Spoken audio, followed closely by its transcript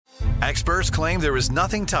Experts claim there is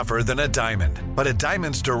nothing tougher than a diamond. But at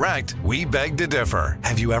Diamonds Direct, we beg to differ.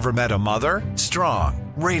 Have you ever met a mother?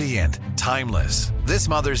 Strong, radiant, timeless. This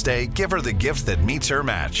Mother's Day, give her the gift that meets her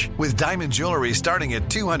match. With diamond jewelry starting at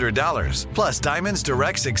 $200. Plus, Diamonds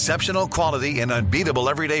Direct's exceptional quality and unbeatable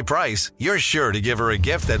everyday price, you're sure to give her a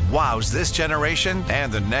gift that wows this generation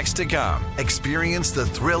and the next to come. Experience the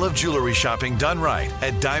thrill of jewelry shopping done right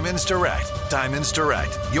at Diamonds Direct. Diamonds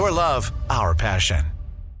Direct. Your love, our passion.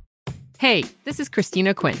 Hey, this is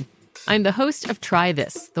Christina Quinn. I'm the host of Try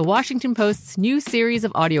This, the Washington Post's new series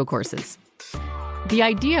of audio courses. The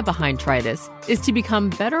idea behind Try This is to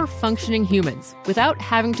become better functioning humans without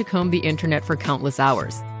having to comb the internet for countless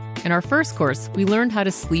hours. In our first course, we learned how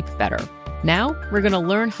to sleep better. Now, we're going to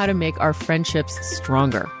learn how to make our friendships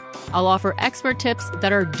stronger. I'll offer expert tips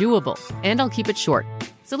that are doable, and I'll keep it short.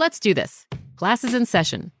 So let's do this. Class is in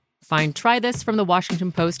session. Find Try This from the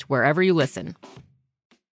Washington Post wherever you listen.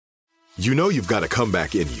 You know you've got a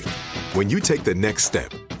comeback in you. When you take the next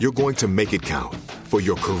step, you're going to make it count. For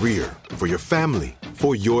your career, for your family,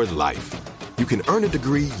 for your life. You can earn a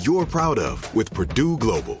degree you're proud of with Purdue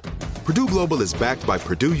Global. Purdue Global is backed by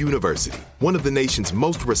Purdue University, one of the nation's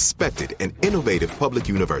most respected and innovative public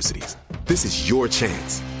universities. This is your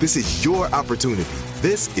chance. This is your opportunity.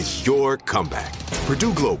 This is your comeback.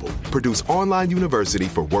 Purdue Global, Purdue's online university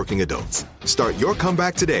for working adults. Start your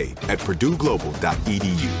comeback today at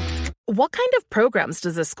purdueglobal.edu. What kind of programs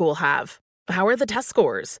does this school have? How are the test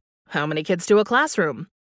scores? How many kids do a classroom?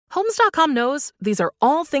 Homes.com knows these are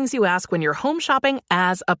all things you ask when you're home shopping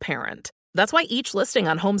as a parent. That's why each listing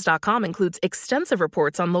on Homes.com includes extensive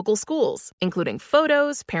reports on local schools, including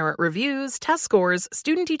photos, parent reviews, test scores,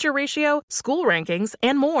 student-teacher ratio, school rankings,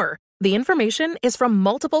 and more. The information is from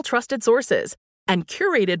multiple trusted sources and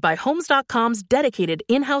curated by Homes.com's dedicated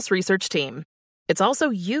in-house research team. It's also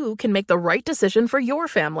you can make the right decision for your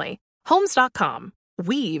family. Homes.com.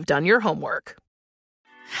 We've done your homework.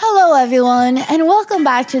 Hello, everyone, and welcome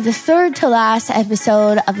back to the third to last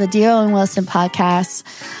episode of the Dear Owen Wilson podcast.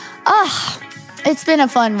 It's been a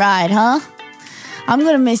fun ride, huh? I'm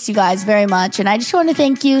going to miss you guys very much, and I just want to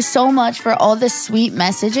thank you so much for all the sweet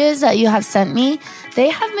messages that you have sent me. They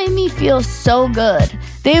have made me feel so good.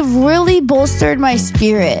 They've really bolstered my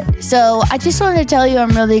spirit. So I just want to tell you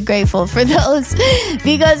I'm really grateful for those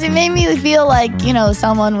because it made me feel like,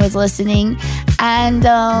 someone was listening. And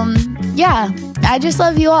I just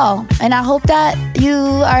love you all. And I hope that you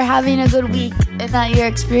are having a good week and that you're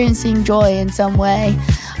experiencing joy in some way.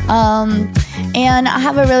 And I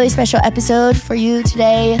have a really special episode for you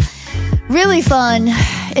today. Really fun.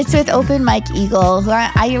 It's with Open Mike Eagle, who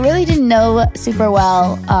I really didn't know super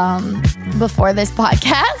well before this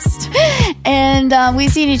podcast. And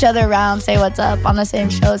we've seen each other around, say what's up on the same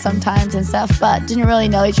show sometimes and stuff, but didn't really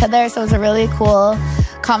know each other. So it was a really cool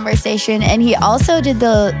conversation. And he also did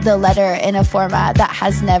the letter in a format that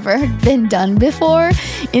has never been done before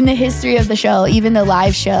in the history of the show, even the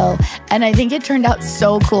live show. And I think it turned out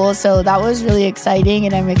so cool. So that was really exciting.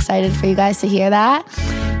 And I'm excited for you guys to hear that.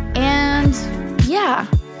 And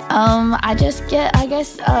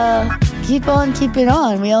keep on keeping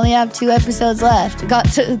on. We only have 2 episodes left.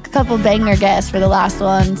 Got a couple banger guests for the last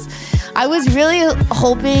ones. I was really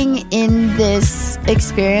hoping in this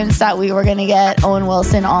experience that we were going to get Owen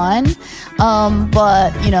Wilson on.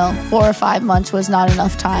 But 4 or 5 months was not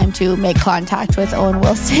enough time to make contact with Owen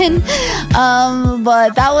Wilson.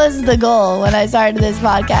 But that was the goal when I started this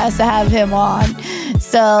podcast, to have him on.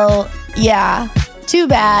 So, yeah. Too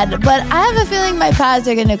bad, but I have a feeling my paths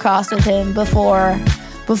are going to cross with him before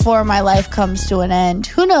my life comes to an end.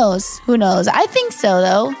 Who knows? I think so,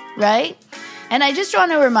 though, right? And I just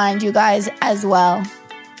want to remind you guys as well,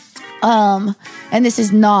 and this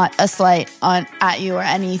is not a slight at you or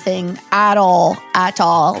anything at all,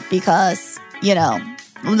 because, we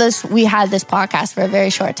had this podcast for a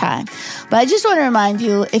very short time. But I just want to remind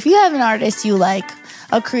you, if you have an artist you like,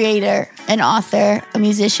 a creator, an author, a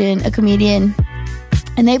musician, a comedian,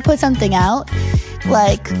 and they put something out,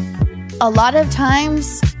 like, a lot of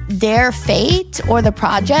times their fate or the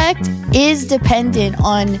project is dependent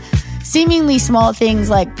on seemingly small things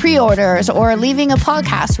like pre-orders or leaving a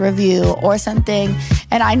podcast review or something.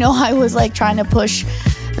 And I know I was trying to push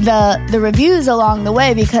the reviews along the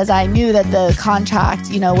way because I knew that the contract,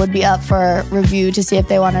 would be up for review to see if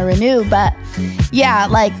they want to renew. But yeah,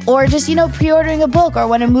 or just, pre-ordering a book, or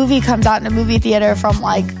when a movie comes out in a movie theater from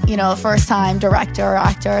a first time director or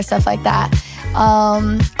actor or stuff like that.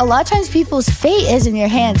 A lot of times people's fate is in your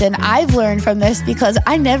hands. And I've learned from this because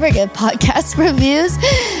I never get podcast reviews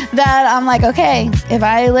that I'm like, okay, if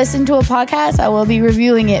I listen to a podcast, I will be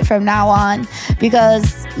reviewing it from now on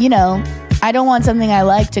because, I don't want something I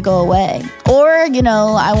like to go away. Or, you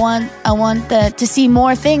know, I want to see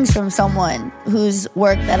more things from someone whose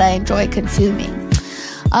work that I enjoy consuming.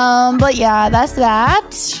 But yeah, that's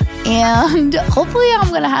that. And hopefully I'm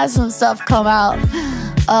going to have some stuff come out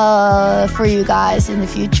for you guys in the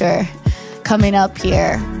future coming up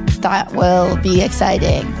here. That will be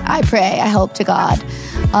exciting. I pray. I hope to God.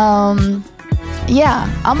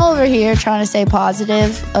 Yeah, I'm over here trying to stay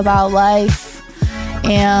positive about life.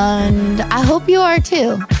 And I hope you are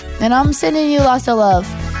too. And I'm sending you lots of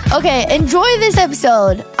love. Okay, enjoy this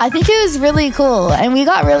episode. I think it was really cool. And we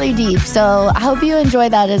got really deep. So I hope you enjoy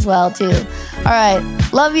that as well too. All right.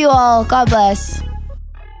 Love you all. God bless.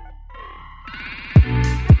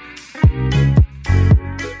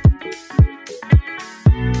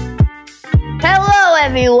 Hello,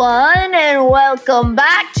 everyone, and welcome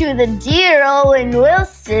back to the Dear Owen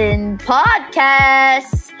Wilson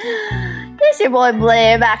podcast. It's your boy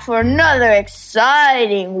Blair back for another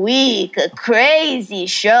exciting week, a crazy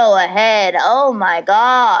show ahead. Oh my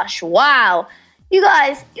gosh, wow. You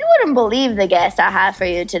guys, you wouldn't believe the guest I have for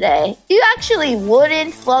you today. You actually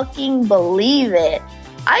wouldn't fucking believe it.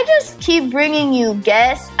 I just keep bringing you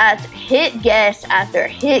guests after hit guests after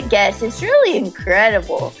hit guests. It's really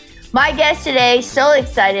incredible. My guest today, so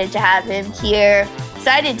excited to have him here.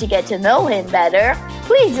 Excited to get to know him better.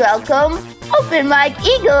 Please welcome Open Mike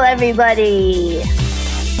Eagle, everybody.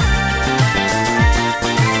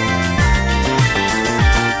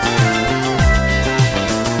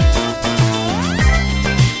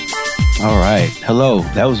 All right. Hello.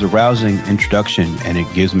 That was a rousing introduction, and it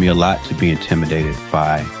gives me a lot to be intimidated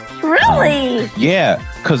by. Really? Yeah,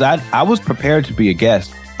 because I was prepared to be a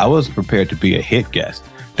guest. I wasn't prepared to be a hit guest.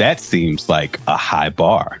 That seems like a high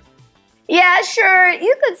bar. Yeah, sure.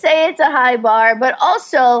 You could say it's a high bar, but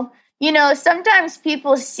also, you know, sometimes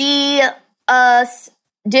people see us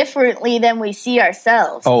differently than we see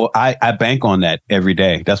ourselves. Oh, I bank on that every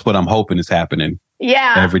day. That's what I'm hoping is happening.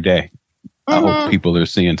 Yeah. Every day. I hope people are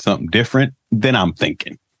seeing something different than I'm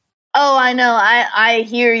thinking. Oh, I know. I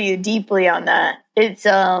hear you deeply on that. It's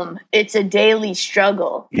a daily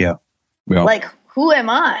struggle. Yeah. Well, like, who am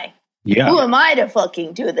I? Yeah. Who am I to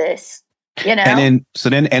fucking do this? You know? And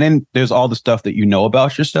then there's all the stuff that you know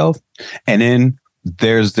about yourself. And then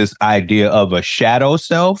there's this idea of a shadow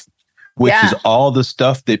self, which is all the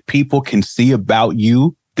stuff that people can see about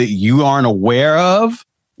you that you aren't aware of.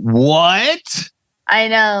 What? I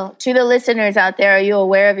know. To the listeners out there, are you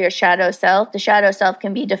aware of your shadow self? The shadow self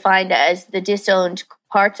can be defined as the disowned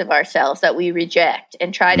parts of ourselves that we reject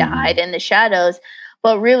and try to hide in the shadows,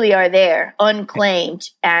 but really are there, unclaimed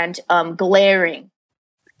and glaring.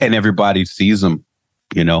 And everybody sees them,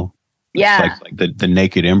 you know? Yeah. It's like the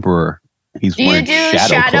naked emperor. He's wearing shadow clothes.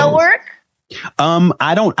 Do you do shadow work?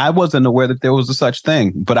 I wasn't aware that there was a such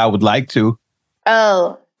thing, but I would like to.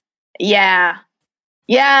 Oh, yeah.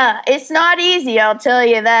 Yeah, it's not easy, I'll tell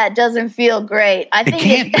you that. It doesn't feel great. I think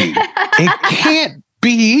it can't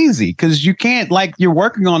be easy because you can't, like, you're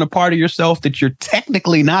working on a part of yourself that you're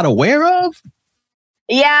technically not aware of.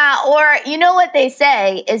 Yeah, or you know what they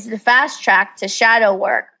say is the fast track to shadow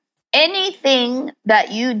work. Anything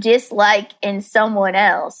that you dislike in someone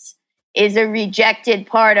else is a rejected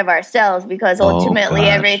part of ourselves because ultimately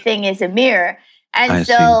everything is a mirror. And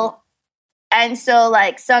so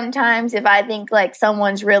like sometimes if I think like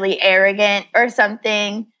someone's really arrogant or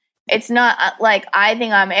something, it's not like I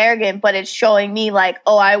think I'm arrogant, but it's showing me like,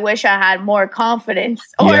 oh, I wish I had more confidence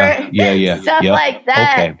or stuff like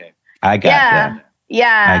that. Okay. I got that.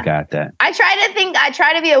 Yeah. I got that. I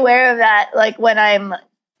try to be aware of that. Like when I'm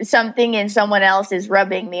something in someone else is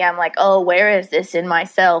rubbing me, I'm like, oh, where is this in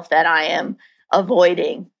myself that I am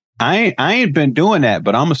avoiding? I ain't been doing that,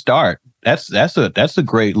 but I'm gonna start. That's a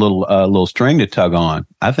great little string to tug on.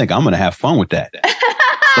 I think I'm gonna have fun with that.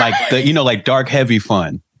 like dark, heavy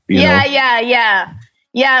fun. Yeah.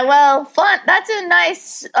 Well, fun. That's a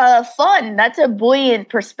nice fun. That's a buoyant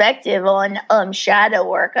perspective on shadow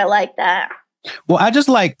work. I like that. Well, I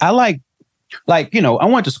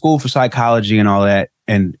went to school for psychology and all that,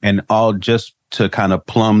 and all just to kind of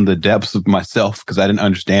plumb the depths of myself because I didn't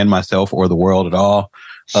understand myself or the world at all.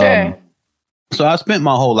 Sure. So I spent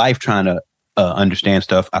my whole life trying to understand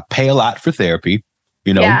stuff. I pay a lot for therapy,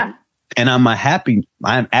 and I'm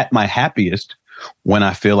at my happiest when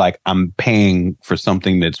I feel like I'm paying for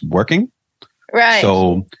something that's working. Right.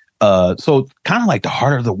 So kind of like the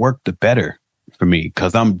harder the work, the better for me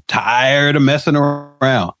because I'm tired of messing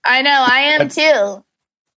around. I know. I am too.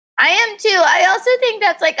 I also think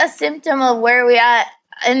that's like a symptom of where we are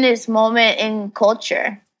in this moment in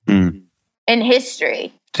culture, in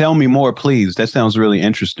history. Tell me more, please. That sounds really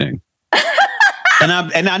interesting.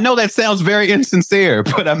 And I know that sounds very insincere,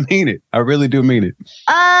 but I mean it. I really do mean it.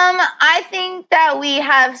 I think that we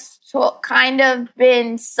have kind of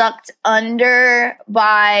been sucked under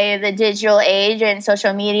by the digital age and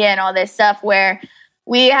social media and all this stuff, where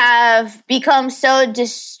we have become so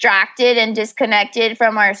distracted and disconnected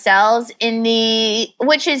from ourselves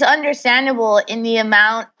which is understandable in the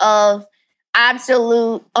amount of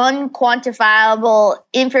absolute unquantifiable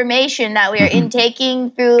information that we are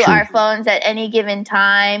intaking through our phones at any given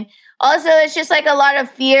time. Also, it's just like a lot of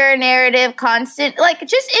fear narrative, constant, like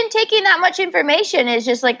just intaking that much information is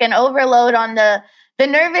just like an overload on the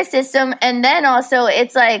nervous system. And then also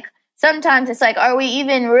it's like, sometimes it's like, are we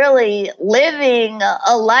even really living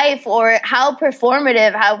a life, or how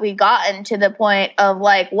performative have we gotten to the point of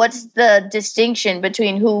like, what's the distinction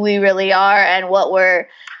between who we really are and what we're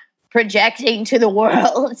projecting to the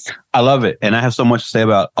world? I love it. And I have so much to say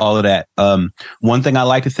about all of that. One thing I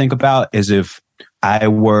like to think about is if I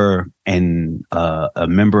were a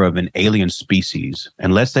member of an alien species,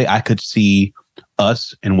 and let's say I could see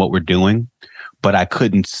us and what we're doing, but I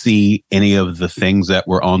couldn't see any of the things that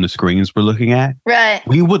were on the screens we're looking at. Right.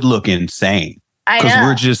 We would look insane. Because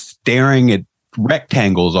we're just staring at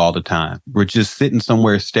rectangles all the time. We're just sitting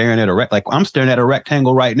somewhere staring at like I'm staring at a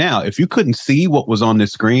rectangle right now. If you couldn't see what was on the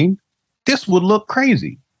screen, this would look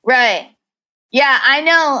crazy. Right. Yeah, I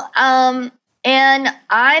know. And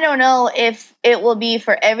I don't know if it will be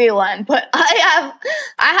for everyone, but I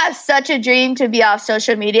have such a dream to be off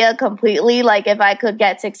social media completely. Like if I could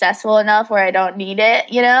get successful enough where I don't need it,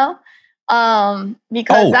 because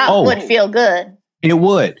that would feel good. It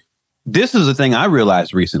would. This is the thing I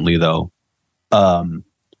realized recently, though.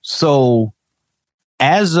 So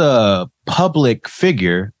as a public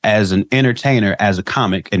figure, as an entertainer, as a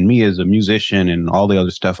comic, and me as a musician and all the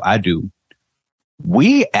other stuff I do,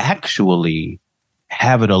 we actually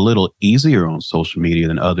have it a little easier on social media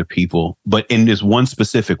than other people, but in this one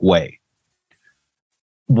specific way.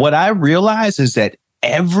 What I realize is that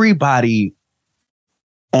everybody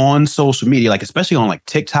on social media, like especially on like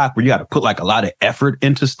TikTok, where you got to put like a lot of effort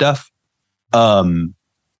into stuff,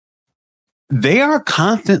 they are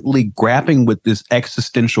constantly grappling with this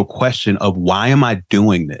existential question of why am I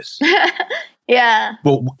doing this? Yeah.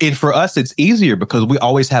 But for us, it's easier because we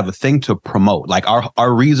always have a thing to promote. Like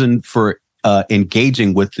our reason for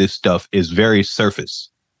engaging with this stuff is very surface.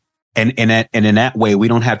 And in that way, we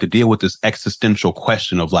don't have to deal with this existential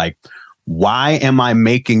question of like, why am I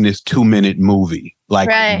making this 2-minute movie?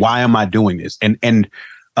 Like, why am I doing this? And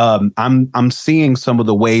I'm seeing some of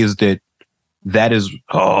the ways that is,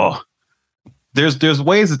 there's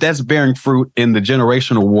ways that's bearing fruit in the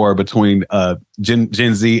generational war between Gen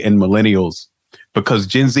Z and millennials, because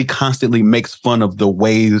Gen Z constantly makes fun of the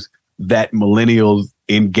ways that millennials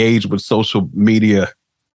engage with social media.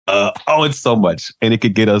 It's so much, and it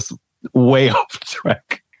could get us way off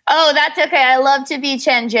track. Oh, that's okay. I love to be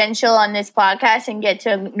tangential on this podcast and get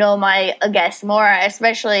to know my guests more,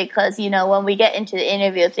 especially because, when we get into the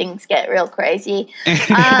interview, things get real crazy.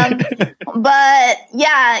 But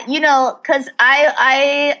yeah, because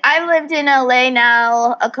I lived in LA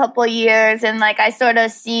now a couple years, and like I sort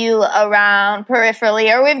of see you around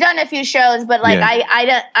peripherally, or we've done a few shows, but like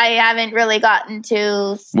I haven't really gotten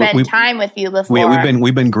to spend time with you before.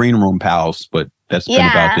 We've been green room pals, but that's been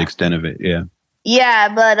about the extent of it. Yeah.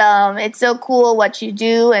 Yeah, but it's so cool what you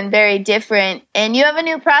do and very different. And you have a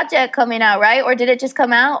new project coming out, right? Or did it just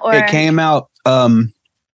come out? Or it came out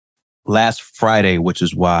last Friday, which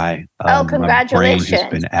is why congratulations. My brain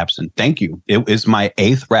has been absent. Thank you. It is my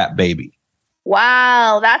 8th rap baby.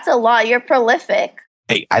 Wow, that's a lot. You're prolific.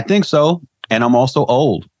 Hey, I think so, and I'm also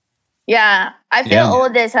old. Yeah, I feel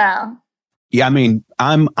old as hell. Yeah, I mean,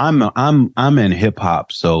 I'm in hip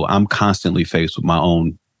hop, so I'm constantly faced with my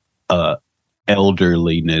own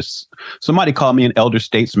elderliness. Somebody called me an elder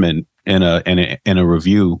statesman in a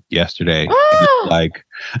review yesterday.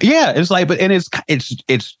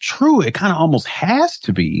 It's true. It kind of almost has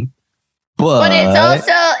to be, but it's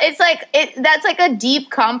also that's like a deep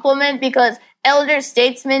compliment, because elder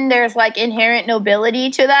statesman, there's like inherent nobility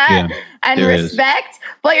to that and respect.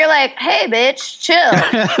 But you're like, hey, bitch, chill.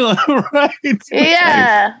 Right?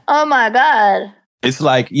 Yeah. Oh my God. It's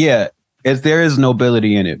like, there is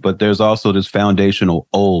nobility in it, but there's also this foundational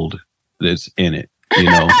old that's in it,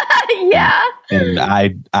 Yeah. And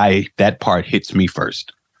I that part hits me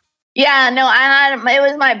first. Yeah, no, it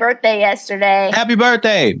was my birthday yesterday. Happy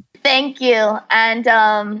birthday. Thank you. And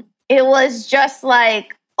it was just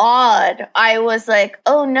like odd. I was like,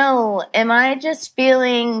 oh no, am I just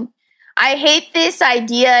feeling I hate this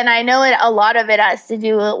idea, and I know a lot of it has to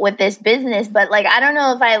do with this business, but like, I don't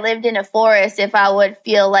know if I lived in a forest, if I would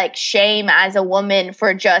feel like shame as a woman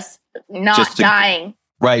for just not dying.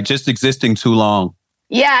 Right, just existing too long.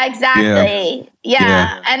 Yeah, exactly.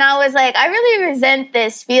 Yeah. And I was like, I really resent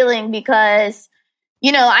this feeling because,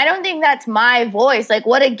 you know, I don't think that's my voice. Like,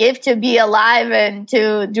 what a gift to be alive and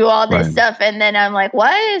to do all this stuff. And then I'm like,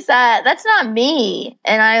 what is that? That's not me.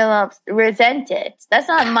 And I resent it. That's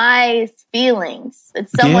not my feelings.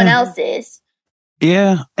 It's someone else's.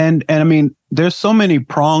 Yeah. And I mean, there's so many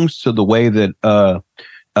prongs to the way that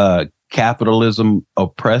capitalism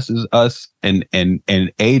oppresses us, and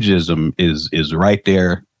ageism is right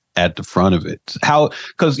there at the front of it.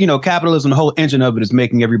 Because, you know, capitalism, the whole engine of it is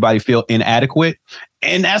making everybody feel inadequate.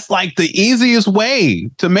 And that's like the easiest way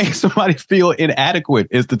to make somebody feel inadequate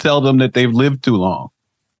is to tell them that they've lived too long.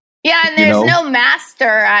 Yeah, and there's no master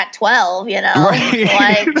at 12, you know,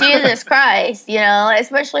 like Jesus Christ, you know,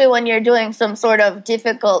 especially when you're doing some sort of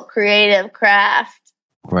difficult creative craft.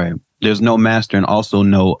 Right. There's no master, and also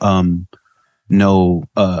no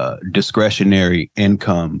discretionary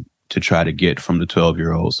income to try to get from the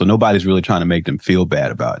 12-year-old. So nobody's really trying to make them feel bad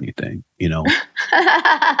about anything, you know.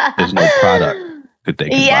 There's no product that they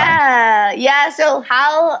can buy. Yeah. So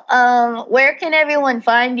how, where can everyone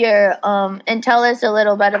find your, and tell us a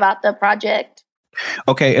little bit about the project?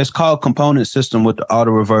 Okay, it's called Component System with the Auto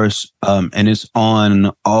Reverse, and it's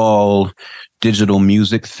on all digital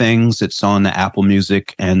music things. It's on the Apple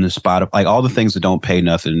Music and the Spotify, like all the things that don't pay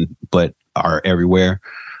nothing but are everywhere.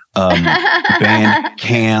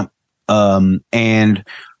 Bandcamp, and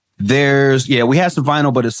there's we had some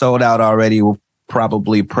vinyl, but it's sold out already. We'll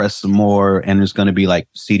probably press some more, and there's going to be like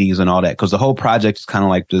CDs and all that, because the whole project is kind of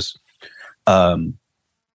like this. I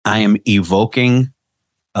am evoking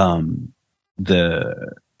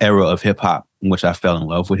the era of hip hop in which I fell in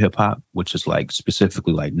love with hip hop, which is like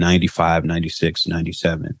specifically like 95, 96,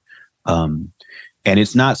 97. And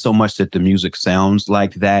it's not so much that the music sounds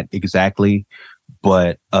like that exactly,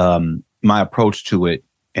 but my approach to it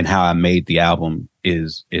and how I made the album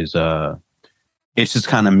is it's just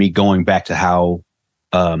kind of me going back to how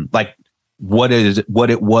like what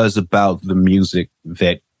it was about the music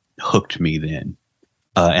that hooked me then.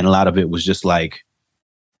 And a lot of it was just like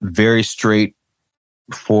very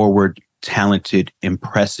straightforward, talented,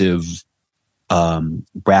 impressive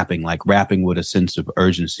rapping, like rapping with a sense of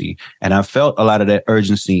urgency. And I felt a lot of that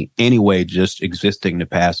urgency anyway, just existing the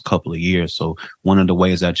past couple of years. So one of the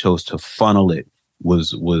ways I chose to funnel it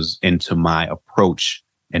was into my approach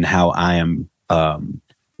and how I am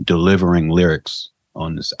delivering lyrics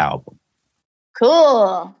on this album.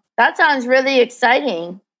 Cool. That sounds really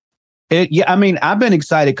exciting. I mean, I've been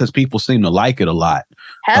excited because people seem to like it a lot.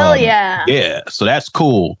 Hell yeah. Yeah, so that's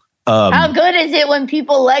cool. How good is it when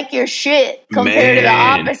people like your shit compared to the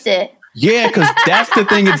opposite? Yeah, because that's the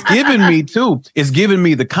thing it's giving me too. It's giving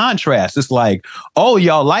me the contrast. It's like, oh,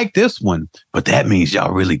 y'all like this one, but that means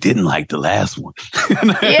y'all really didn't like the last one. Yeah,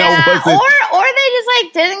 or they just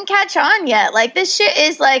like didn't catch on yet. Like this shit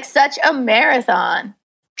is like such a marathon.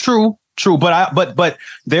 True, but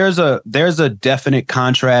there's a definite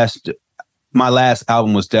contrast. My last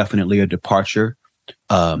album was definitely a departure.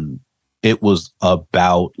 It was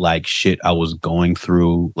about like shit I was going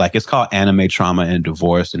through. Like it's called Anime Trauma and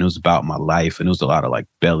Divorce, and it was about my life, and it was a lot of like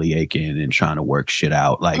belly aching and trying to work shit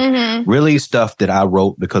out. Like really stuff that I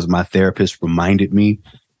wrote because my therapist reminded me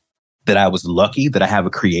that I was lucky that I have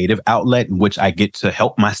a creative outlet in which I get to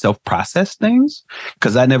help myself process things,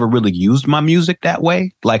 because I never really used my music that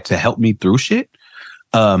way, like to help me through shit.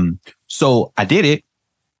 So I did it,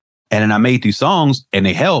 and then I made these songs and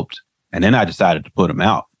they helped, and then I decided to put them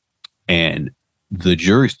out. And the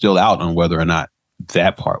jury's still out on whether or not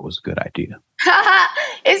that part was a good idea.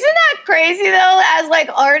 Isn't that crazy though? As like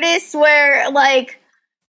artists, where like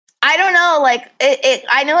I don't know, like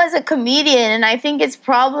I know as a comedian, and I think it's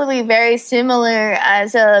probably very similar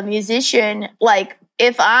as a musician. Like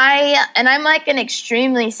I'm like an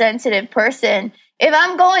extremely sensitive person. If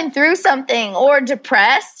I'm going through something or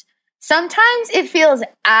depressed, sometimes it feels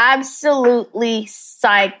absolutely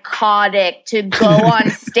psychotic to go on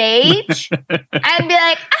stage and be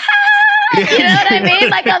like, ah! You know what I mean?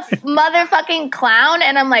 Like a motherfucking clown.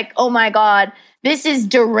 And I'm like, oh my God, this is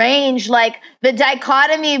deranged. Like the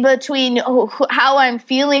dichotomy between how I'm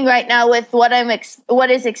feeling right now with what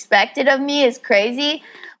is expected of me is crazy.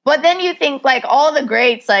 But then you think like all the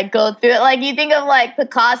greats like go through it. Like you think of like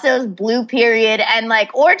Picasso's Blue Period and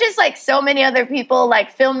like, or just like so many other people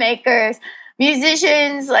like filmmakers,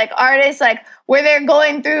 musicians, like artists, like where they're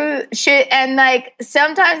going through shit, and like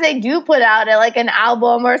sometimes they do put out like an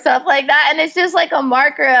album or stuff like that, and it's just like a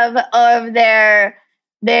marker of their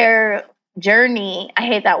journey. I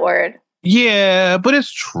hate that word. Yeah, but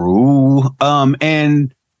it's true.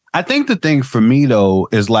 And I think the thing for me though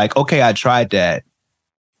is like, okay, I tried that,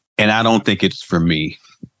 and I don't think it's for me,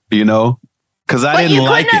 you know. Because I didn't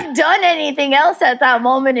like it. But you couldn't have done anything else at that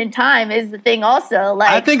moment in time is the thing also.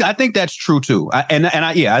 Like I think that's true too.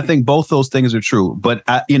 I think both those things are true. But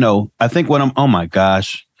I think oh my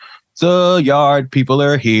gosh, the yard people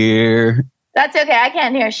are here. That's okay. I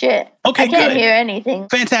can't hear shit. Okay, I can't hear anything.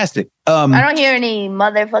 Fantastic. I don't hear any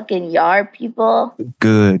motherfucking yard people.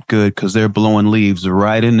 Good, because they're blowing leaves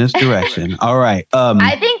right in this direction. All right.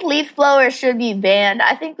 I think leaf blowers should be banned.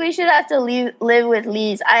 I think we should have to live with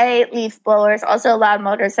leaves. I hate leaf blowers. Also loud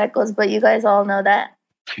motorcycles, but you guys all know that.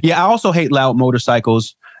 Yeah, I also hate loud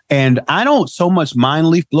motorcycles. And I don't so much mind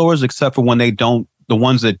leaf blowers, except for when they don't, the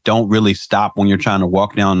ones that don't really stop when you're trying to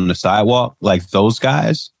walk down the sidewalk, like those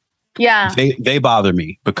guys. Yeah. They bother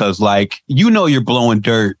me because, like, you're blowing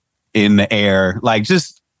dirt in the air. Like,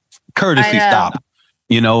 just courtesy stop,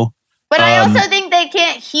 But I also think they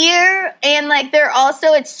can't hear. And, like,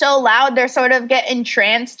 it's so loud. They're sort of get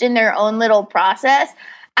entranced in their own little process.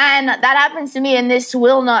 And that happens to me. And this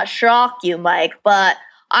will not shock you, Mike, but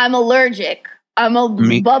I'm allergic. I'm a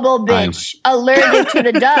bubble bitch, allergic to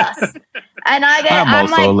the dust. And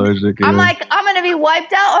I'm allergic. Yeah. I'm going to be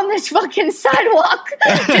wiped out on this fucking sidewalk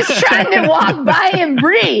just trying to walk by and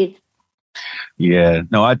breathe. Yeah,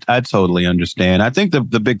 no, I totally understand. I think the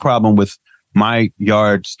big problem with my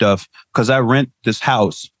yard stuff, because I rent this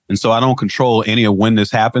house, and so I don't control any of when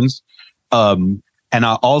this happens. And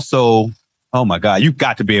I also, oh my God, you've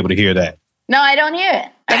got to be able to hear that. No, I don't hear it.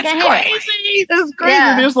 That's crazy. That's crazy.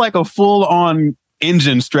 Yeah. There's like a full-on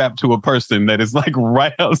engine strapped to a person that is like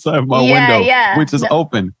right outside my window, which is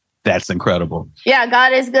open. That's incredible. Yeah,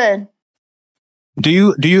 God is good.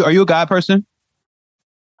 Are you a God person?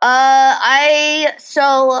 I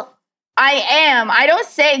am. I don't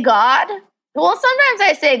say God. Well, sometimes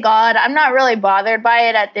I say God. I'm not really bothered by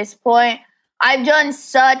it at this point. I've done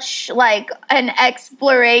such like an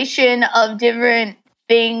exploration of different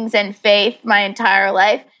things and faith my entire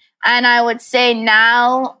life. And I would say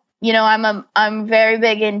now, I'm very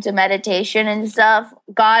big into meditation and stuff.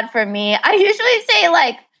 God for me, I usually say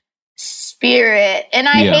like spirit. And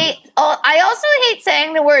I also hate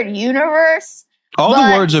saying the word universe. All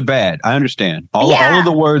the words are bad. I understand. All of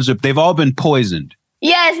the words, they've all been poisoned.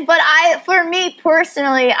 Yes, but for me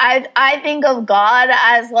personally, I think of God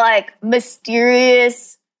as like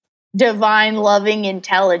mysterious, divine, loving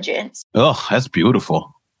intelligence. Oh, that's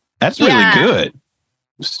beautiful. That's really good.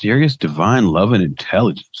 Mysterious, divine, loving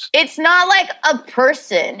intelligence. It's not like a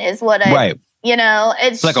person is what I, right.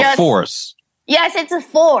 It's like just a force. Yes, it's a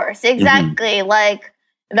force. Exactly. Mm-hmm. Like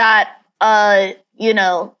that,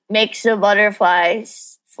 makes the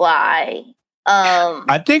butterflies fly.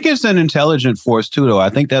 I think it's an intelligent force too, though. I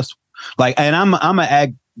think that's like, and I'm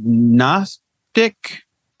an agnostic,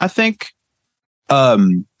 I think,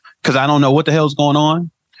 because I don't know what the hell's going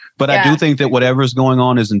on, but I do think that whatever's going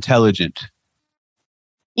on is intelligent.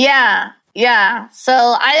 Yeah. So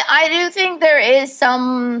I do think there is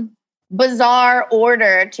some bizarre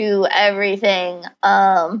order to everything.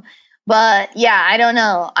 But yeah, I don't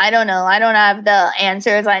know. I don't have the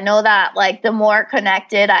answers. I know that like the more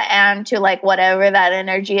connected I am to like whatever that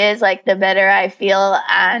energy is, like the better I feel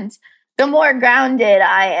and the more grounded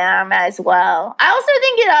I am as well. I also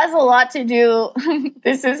think it has a lot to do.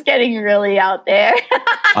 This is getting really out there.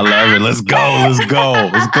 I love it. Let's go. Let's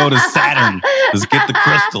go to Saturn. Let's get the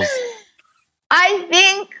crystals. I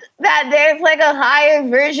think that there's like a higher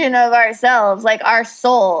version of ourselves, like our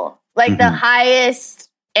soul, like the highest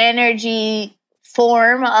energy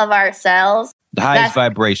form of ourselves. The highest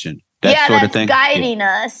vibration. That sort of thing. Guiding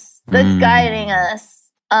us. That's guiding us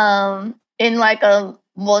in like a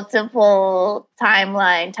multiple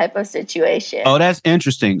timeline type of situation. Oh, that's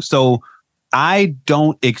interesting. So I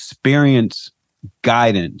don't experience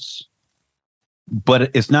guidance,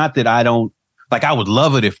 but it's not that I don't, like I would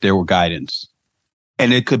love it if there were guidance.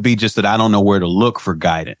 And it could be just that I don't know where to look for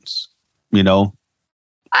guidance,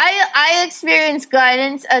 I experience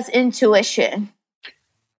guidance as intuition.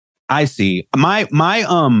 I see.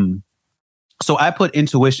 So I put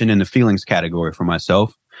intuition in the feelings category for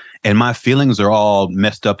myself, and my feelings are all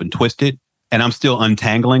messed up and twisted, and I'm still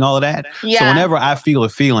untangling all of that. Yeah. So whenever I feel a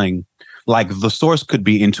feeling, like the source could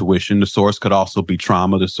be intuition, the source could also be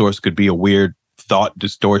trauma, the source could be a weird thought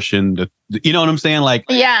distortion. You know what I'm saying? Like,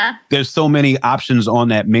 there's so many options on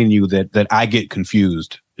that menu that I get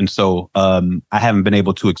confused. And so I haven't been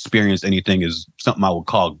able to experience anything as something I would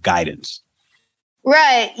call guidance.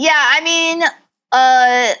 Right. Yeah. I mean,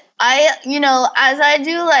 as I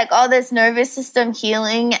do like all this nervous system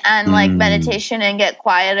healing and like meditation and get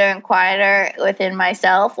quieter and quieter within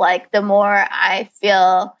myself, like the more I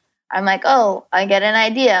feel, I'm like, oh, I get an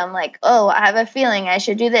idea. I'm like, oh, I have a feeling I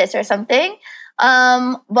should do this or something.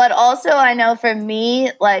 But also I know for me,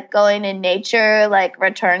 like going in nature, like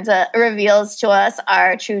reveals to us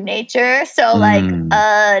our true nature. So like,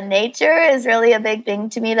 nature is really a big thing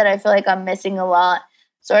to me that I feel like I'm missing a lot,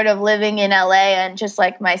 sort of living in LA and just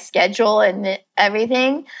like my schedule and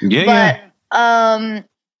everything. Yeah. But, I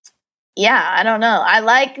don't know. I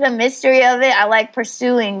like the mystery of it. I like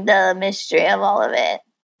pursuing the mystery of all of it.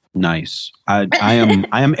 Nice. I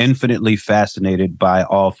am infinitely fascinated by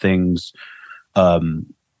all things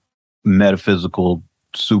metaphysical,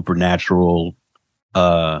 supernatural,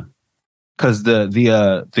 because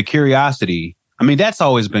the curiosity, I mean, that's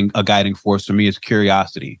always been a guiding force for me, is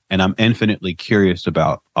curiosity. And I'm infinitely curious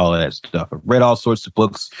about all of that stuff. I've read all sorts of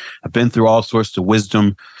books. I've been through all sorts of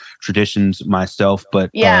wisdom traditions myself. But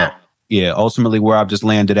ultimately where I've just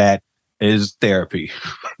landed at is therapy.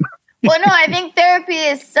 Well, no, I think therapy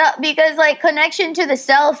is because like connection to the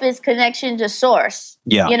self is connection to source.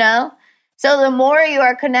 Yeah. You know? So the more you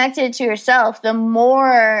are connected to yourself, the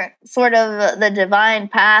more sort of the divine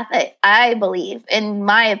path, I believe, in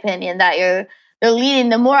my opinion, that you're leading,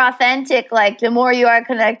 the more authentic, like the more you are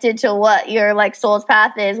connected to what your like soul's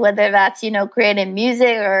path is, whether that's, creating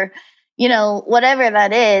music or, whatever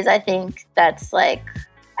that is. I think that's like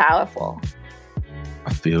powerful.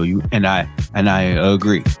 I feel you. And I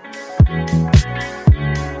agree.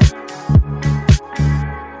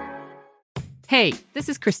 Hey, this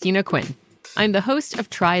is Christina Quinn. I'm the host of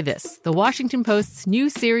Try This, the Washington Post's new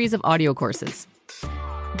series of audio courses.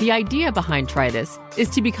 The idea behind Try This is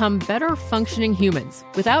to become better functioning humans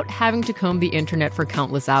without having to comb the internet for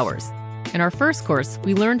countless hours. In our first course,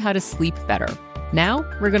 we learned how to sleep better. Now,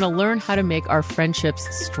 we're going to learn how to make our friendships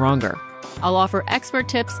stronger. I'll offer expert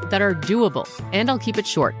tips that are doable, and I'll keep it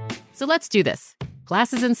short. So let's do this.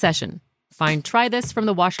 Class is in session. Find Try This from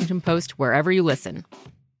the Washington Post wherever you listen.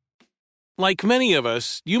 Like many of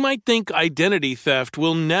us, you might think identity theft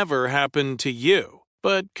will never happen to you.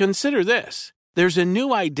 But consider this. There's a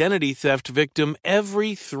new identity theft victim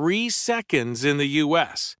every 3 seconds in the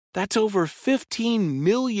U.S. That's over 15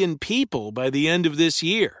 million people by the end of this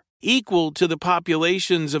year, equal to the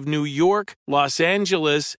populations of New York, Los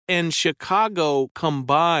Angeles, and Chicago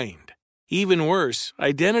combined. Even worse,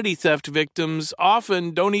 identity theft victims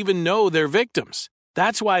often don't even know they're victims.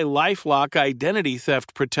 That's why LifeLock Identity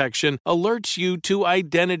Theft Protection alerts you to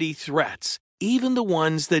identity threats, even the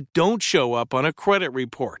ones that don't show up on a credit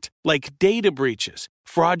report, like data breaches,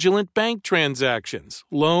 fraudulent bank transactions,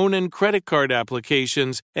 loan and credit card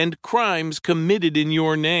applications, and crimes committed in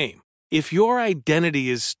your name. If your identity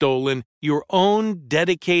is stolen, your own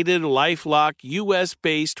dedicated LifeLock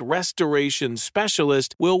U.S.-based restoration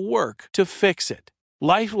specialist will work to fix it.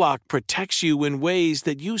 LifeLock protects you in ways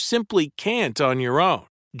that you simply can't on your own.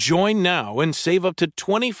 Join now and save up to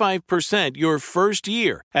 25% your first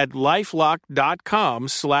year at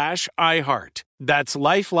LifeLock.com/iHeart. That's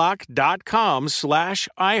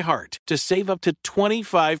LifeLock.com/iHeart to save up to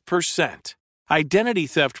 25%. Identity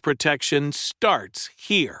theft protection starts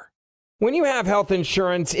here. When you have health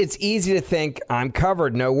insurance, it's easy to think, I'm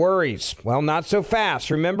covered, no worries. Well, not so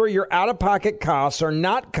fast. Remember, your out-of-pocket costs are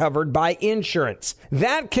not covered by insurance.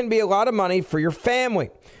 That can be a lot of money for your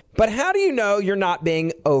family. But how do you know you're not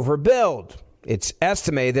being overbilled? It's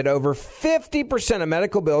estimated that over 50% of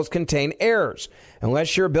medical bills contain errors.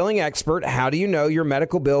 Unless you're a billing expert, how do you know your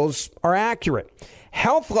medical bills are accurate?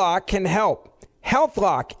 HealthLock can help.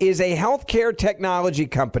 HealthLock is a healthcare technology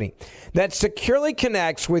company that securely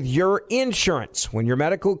connects with your insurance. When your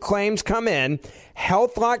medical claims come in,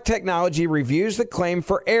 HealthLock technology reviews the claim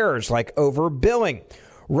for errors like overbilling,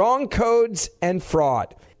 wrong codes, and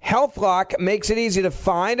fraud. HealthLock makes it easy to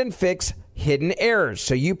find and fix hidden errors,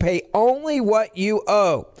 so you pay only what you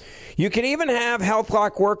owe. You can even have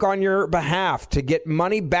HealthLock work on your behalf to get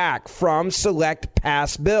money back from select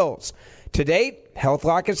past bills. To date,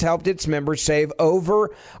 HealthLock has helped its members save over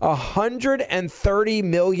 $130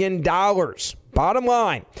 million. Bottom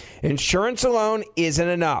line, insurance alone isn't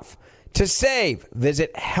enough. To save,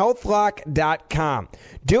 visit healthlock.com.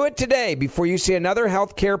 Do it today before you see another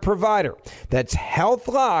healthcare provider. That's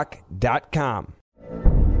healthlock.com.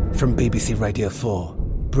 From BBC Radio 4,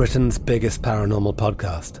 Britain's biggest paranormal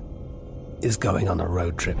podcast is going on a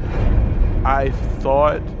road trip. I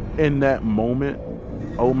thought in that moment,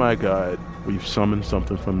 oh my God, we've summoned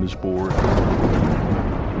something from this board.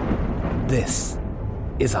 This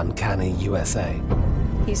is Uncanny USA.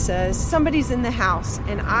 He says, somebody's in the house,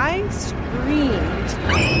 and I screamed.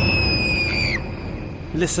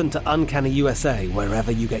 Listen to Uncanny USA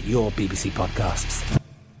wherever you get your BBC podcasts,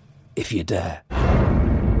 if you dare.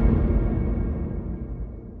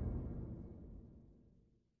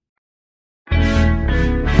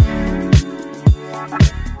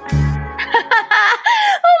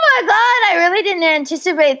 I really didn't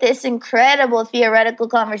anticipate this incredible theoretical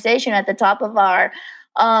conversation at the top of our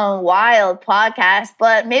wild podcast,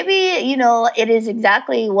 but maybe, it is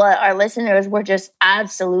exactly what our listeners were just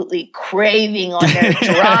absolutely craving on their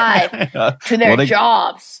drive to their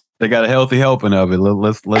jobs. They got a healthy helping of it.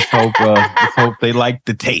 Let's hope let's hope they like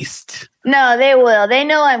the taste. No, they will. They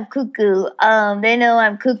know I'm cuckoo. They know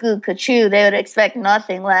I'm cuckoo cuckoo. They would expect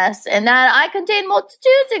nothing less, and that I contain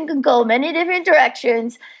multitudes and can go many different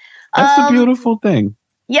directions. That's a beautiful thing.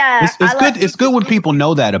 Yeah. It's good. It's good when people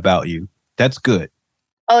know that about you. That's good.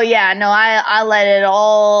 Oh, yeah. No, I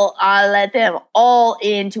let them all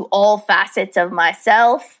into all facets of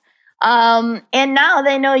myself. And now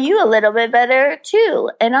they know you a little bit better, too.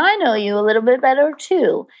 And I know you a little bit better,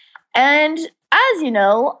 too. And as you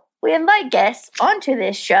know, we invite guests onto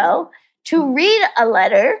this show to read a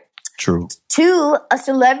letter to a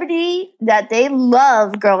celebrity that they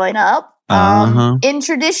loved growing up. In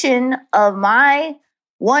tradition of my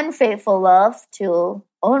one faithful love to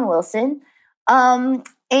Owen Wilson.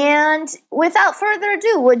 And without further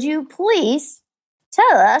ado, would you please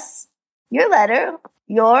tell us your letter,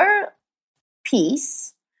 your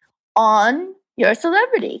piece on your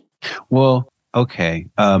celebrity? Well, okay.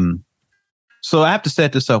 So I have to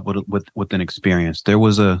set this up with an experience. There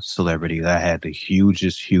was a celebrity that I had the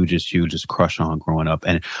hugest crush on growing up.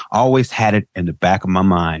 And I always had it in the back of my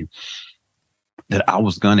mind that I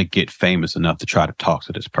was going to get famous enough to try to talk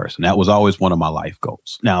to this person. That was always one of my life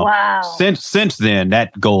goals. Now, since then,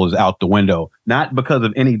 that goal is out the window, not because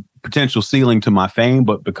of any potential ceiling to my fame,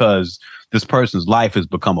 but because this person's life has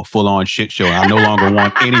become a full-on shit show. And I no longer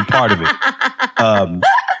want any part of it.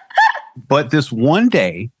 But this one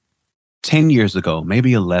day, 10 years ago,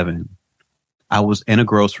 maybe 11, I was in a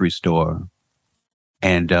grocery store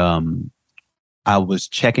and I was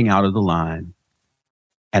checking out of the line.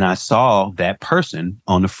 And I saw that person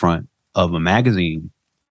on the front of a magazine.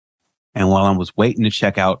 And while I was waiting to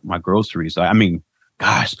check out my groceries, I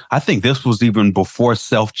think this was even before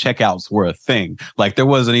self-checkouts were a thing. Like there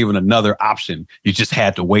wasn't even another option. You just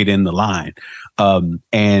had to wait in the line.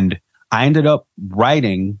 And I ended up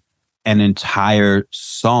writing an entire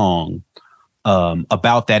song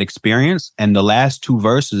about that experience. And the last two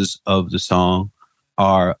verses of the song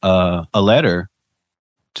are a letter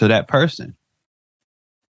to that person.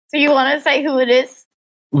 So you want to say who it is?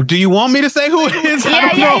 Do you want me to say who it is? Yeah,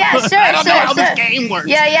 sure. I don't know how this game works.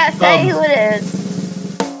 Yeah, say who it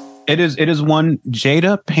is. It is one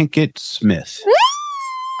Jada Pinkett Smith.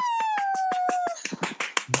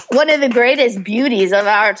 One of the greatest beauties of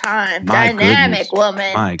our time. Dynamic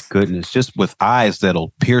woman. My goodness. Just with eyes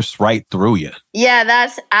that'll pierce right through you. Yeah,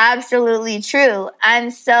 that's absolutely true.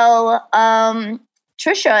 And so,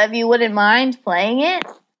 Trisha, if you wouldn't mind playing it.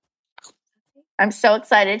 I'm so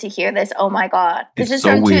excited to hear this. Oh my God. This is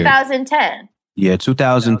from 2010. Yeah,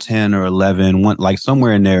 2010 or 11, like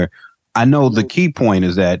somewhere in there. I know the key point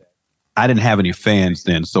is that I didn't have any fans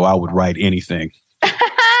then, so I would write anything.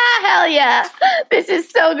 Hell yeah. This is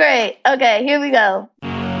so great. Okay, here we go.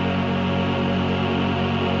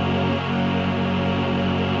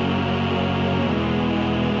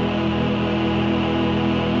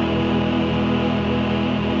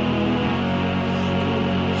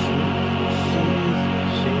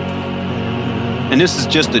 And this is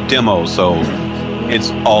just a demo, so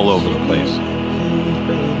it's all over the place.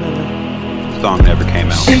 The song never came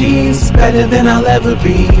out. She's better than I'll ever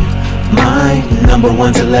be. My number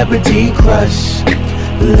one celebrity crush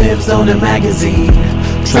lives on a magazine,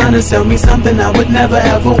 trying to sell me something I would never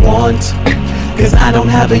ever want. Cause I don't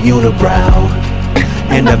have a unibrow,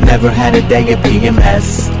 and I've never had a day of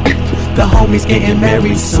PMS. The homie's getting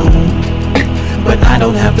married soon, but I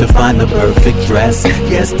don't have to find the perfect dress.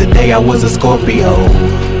 Yesterday I was a Scorpio,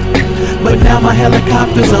 but now my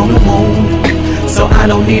helicopter's on the moon. So I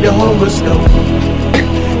don't need a horoscope,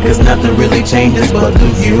 cause nothing really changes but the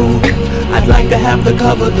view. I'd like to have the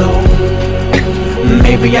cover though.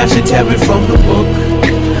 Maybe I should tear it from the book.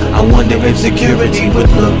 I wonder if security would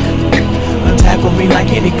look back on me like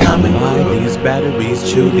any common crew. These batteries,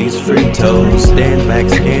 chew these Fritos, stand back,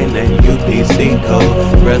 scan that UPC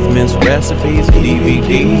code. Breath mints recipes,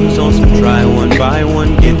 DVDs on some try one, buy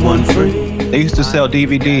one, get one free. They used to sell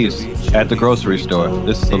DVDs at the grocery store.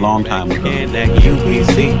 This is a long time ago. And that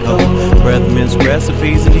UPC code. Breath mints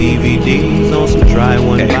recipes and DVDs on some try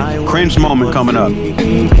one, buy one. Cringe moment coming up.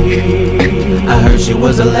 I heard she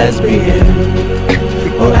was a lesbian,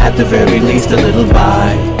 or at the very least a little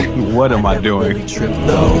bi. What am I doing? Really trip,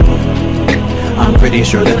 though. I'm pretty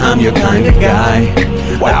sure that I'm your kind of guy.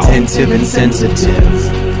 Wow. Attentive and sensitive,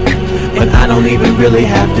 but I don't even really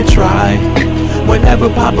have to try. Whenever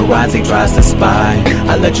paparazzi tries to spy,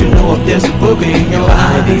 I let you know if there's a booger in your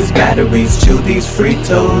eye. These batteries, chew these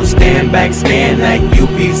Fritos, stand back, scan that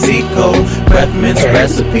UPC code. Breath mints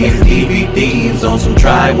recipes, DVDs on some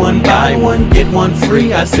try one, buy one, get one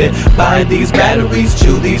free. I said, buy these batteries,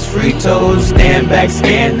 chew these Fritos, stand back,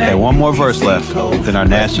 scan that. Okay, one more verse left, then our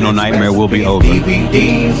national nightmare will be over.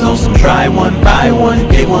 DVDs on some try one, buy one,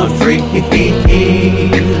 get one free.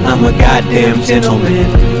 I'm a goddamn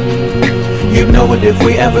gentleman. You'd know it if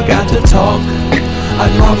we ever got to talk.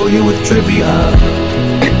 I'd marvel you with trivia,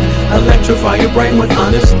 electrify your brain with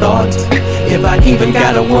honest thoughts. If I even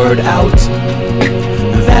got a word out,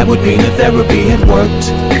 that would mean that therapy had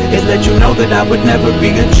worked. It let you know that I would never be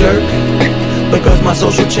a jerk, because my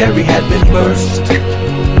social cherry had been burst.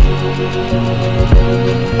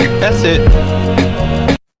 That's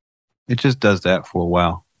it. It just does that for a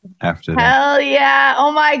while. After that. Hell yeah.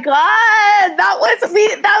 Oh my God. That was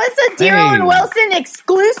a Dear Owen Wilson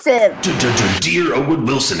exclusive. Dear Owen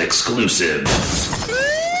Wilson exclusive.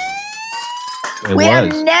 We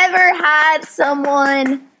have never had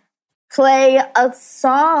someone play a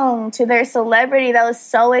song to their celebrity. That was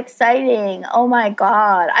so exciting. Oh my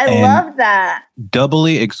God. I love that.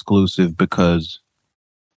 Doubly exclusive because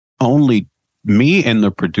only me and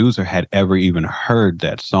the producer had ever even heard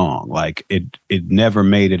that song. Like it never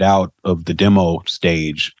made it out of the demo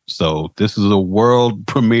stage. So this is a world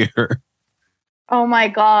premiere. Oh my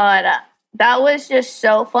God. That was just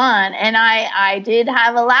so fun. And I did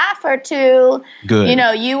have a laugh or two. Good. You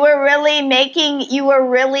know, you were really making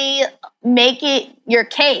your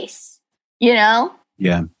case, you know?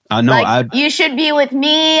 Yeah. I know. Like, you should be with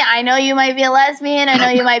me. I know you might be a lesbian. I know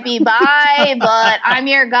you might be bi, but I'm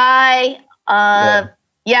your guy.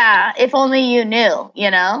 Yeah, if only you knew,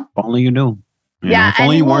 you know? If only you knew. If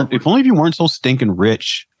only you weren't so stinking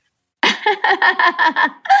rich.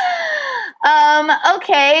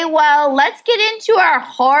 Okay, well, let's get into our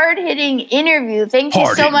hard-hitting interview. Thank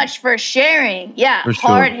you so much for sharing. Yeah,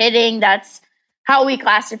 hard-hitting, that's how we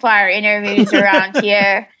classify our interviews around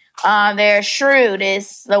here. They're shrewd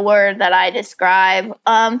is the word that I describe.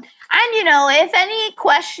 And, you know, if any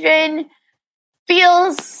question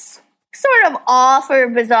feels sort of off or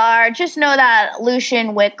bizarre, just know that Lucian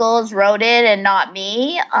Wickles wrote it and not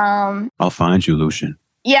me. I'll find you, Lucian.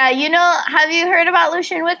 Yeah, you know, have you heard about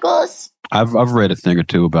Lucian Wickles? I've read a thing or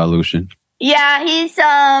two about Lucian. Yeah, he's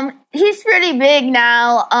pretty big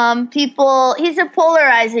now. He's a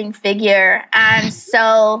polarizing figure, and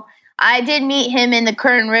so I did meet him in the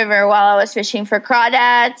Kern River while I was fishing for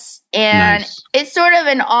crawdads, and It's sort of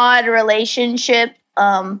an odd relationship.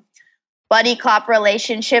 Buddy cop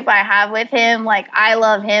relationship I have with him. Like, I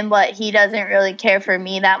love him, but he doesn't really care for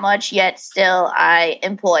me that much, yet still I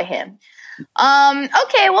employ him.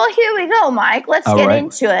 Okay, well, here we go, Mike. Let's get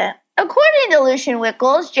into it. According to Lucian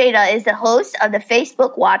Wickles, Jada is the host of the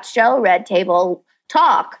Facebook watch show Red Table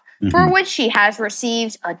Talk, for which she has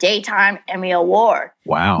received a Daytime Emmy Award.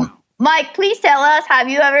 Wow. Mike, please tell us, have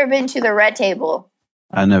you ever been to the Red Table?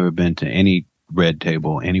 I've never been to any Red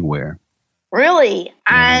Table anywhere. Really?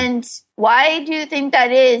 And why do you think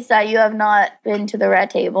that is that you have not been to the Red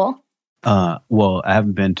Table? Well, I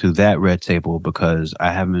haven't been to that Red Table because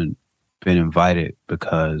I haven't been invited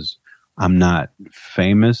because I'm not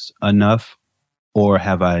famous enough, or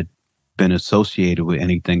have I been associated with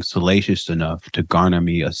anything salacious enough to garner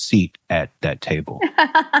me a seat at that table.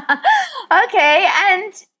 Okay,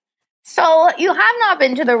 and so you have not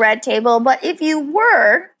been to the Red Table, but if you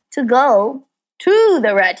were to go to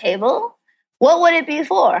the Red Table, what would it be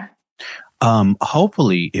for?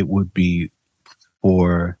 Hopefully it would be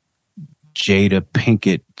for Jada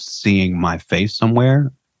Pinkett seeing my face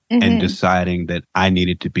somewhere and deciding that I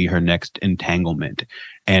needed to be her next entanglement,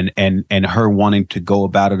 and her wanting to go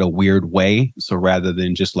about it a weird way. So rather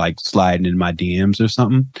than just like sliding in my DMs or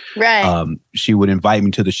something, right? She would invite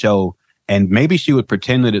me to the show, and maybe she would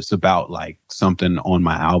pretend that it's about like something on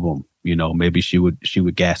my album. You know, maybe she would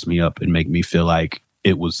gas me up and make me feel like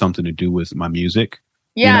it was something to do with my music.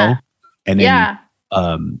 Yeah. You know? And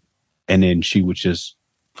then And then she would just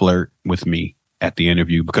flirt with me at the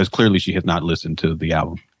interview because clearly she has not listened to the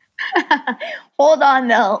album. Hold on,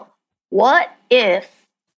 though. What if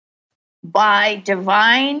by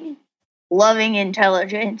divine loving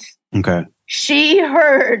intelligence, she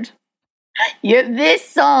heard this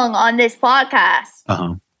song on this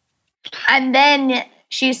podcast, and then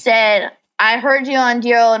she said, I heard you on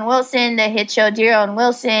Dear Owen Wilson, the hit show Dear Owen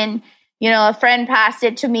Wilson. You know, a friend passed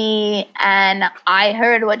it to me, and I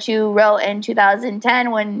heard what you wrote in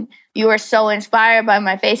 2010 when you were so inspired by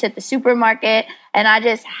my face at the supermarket, and I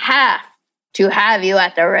just have to have you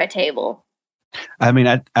at the red table. I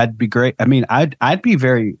mean, I'd be great. I mean, I'd be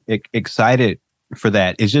very excited for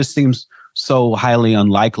that. It just seems so highly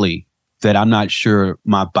unlikely that I'm not sure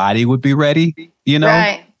my body would be ready. You know,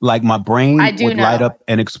 right. Like my brain would light up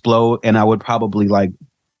and explode, and I would probably like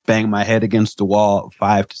bang my head against the wall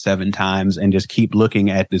 5 to 7 times and just keep looking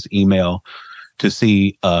at this email to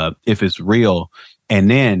see if it's real. And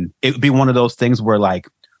then it would be one of those things where like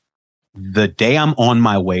the day I'm on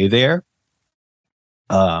my way there,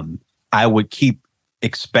 I would keep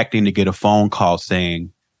expecting to get a phone call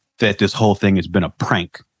saying that this whole thing has been a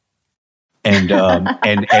prank. And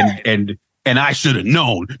and I should have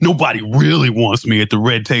known. Nobody really wants me at the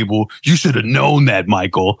red table. You should have known that,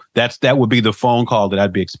 Michael. That would be the phone call that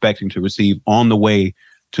I'd be expecting to receive on the way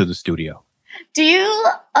to the studio. Do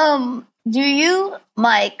you,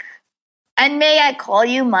 Mike, and may I call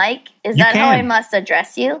you Mike? Is that how I must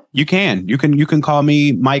address you? You can. You can call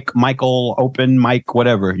me Mike, Michael, Open, Mike,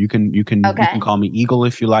 whatever. You can call me Eagle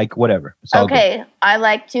if you like, whatever. Okay. Good. I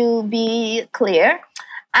like to be clear.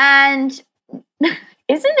 And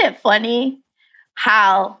isn't it funny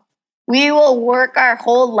how we will work our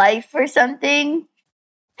whole life for something,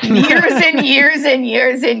 years and years and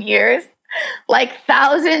years and years, like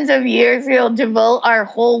thousands of years, we'll devote our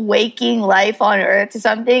whole waking life on earth to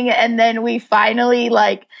something, and then we finally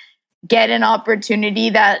like get an opportunity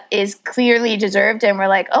that is clearly deserved, and we're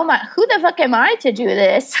like, oh my, who the fuck am I to do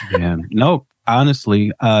this? Yeah, no.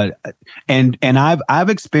 Honestly, and I've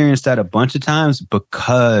experienced that a bunch of times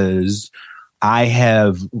because I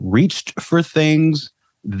have reached for things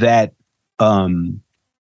that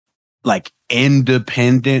like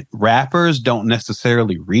independent rappers don't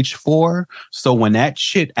necessarily reach for. So when that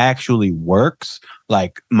shit actually works,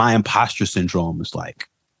 like my imposter syndrome is like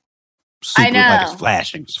super, like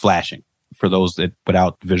it's flashing. For those that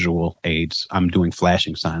without visual aids, I'm doing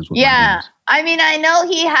flashing signs with my hands. I mean, I know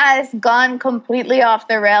he has gone completely off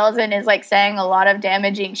the rails and is like saying a lot of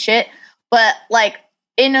damaging shit, but like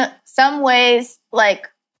in some ways, like,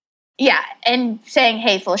 yeah, and saying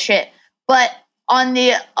hateful shit. But on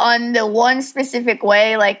the one specific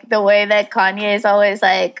way, like the way that Kanye is always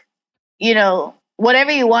like, you know,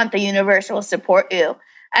 whatever you want, the universe will support you.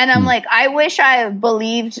 And I'm like, I wish I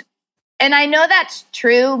believed. And I know that's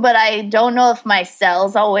true, but I don't know if my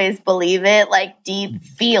cells always believe it, like deep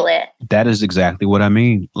feel it. That is exactly what I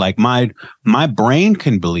mean. Like my brain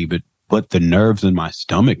can believe it, but the nerves in my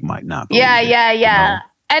stomach might not believe it. Yeah. You know?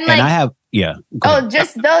 And like, I have,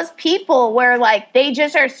 just those people where like they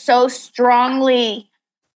just are so strongly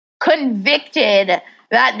convicted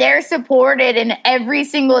that they're supported in every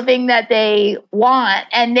single thing that they want,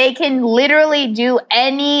 and they can literally do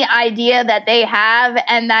any idea that they have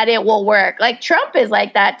and that it will work. Like Trump is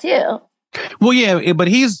like that too. Well, yeah, but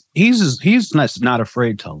he's not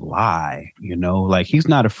afraid to lie, you know, like he's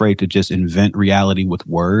not afraid to just invent reality with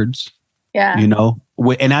words. Yeah. You know,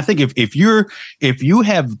 and I think if you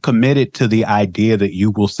have committed to the idea that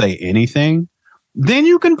you will say anything, then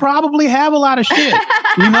you can probably have a lot of shit.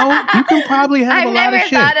 You know, you can probably have a lot of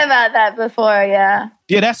shit. I've never thought about that before. Yeah.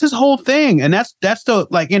 Yeah, that's his whole thing. And that's the,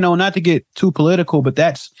 like, you know, not to get too political, but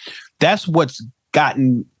that's what's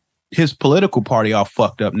gotten his political party all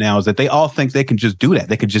fucked up now, is that they all think they can just do that.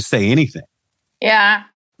 They could just say anything. Yeah.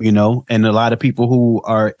 You know, and a lot of people who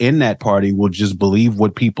are in that party will just believe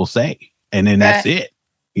what people say. And then that's it.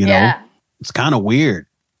 You know, it's kind of weird.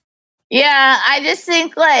 Yeah. I just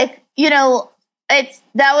think like, you know,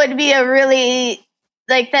 that would be a really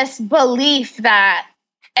like this belief that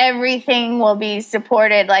everything will be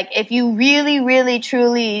supported. Like if you really, really,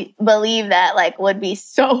 truly believe that, like would be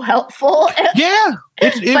so helpful. Yeah.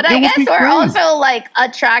 But I guess we're also like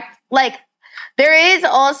there is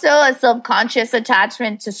also a subconscious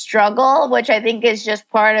attachment to struggle, which I think is just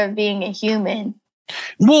part of being a human.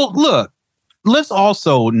 Well, look, let's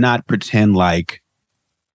also not pretend like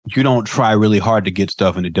you don't try really hard to get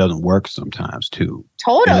stuff and it doesn't work sometimes too.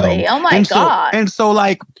 Totally. You know? Oh my God. And so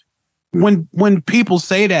like when people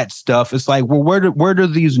say that stuff, it's like, well, where do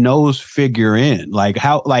these no's figure in? Like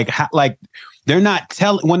how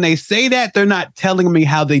when they say that, they're not telling me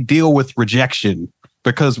how they deal with rejection,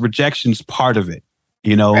 because rejection's part of it,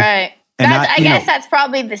 you know? Right. And I guess that's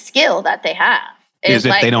probably the skill that they have is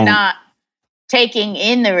like they don't, not taking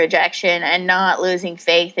in the rejection and not losing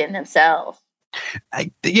faith in themselves.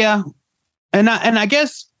 Yeah. And I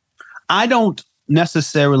guess I don't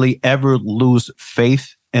necessarily ever lose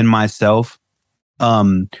faith in myself.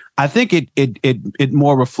 I think it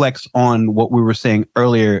more reflects on what we were saying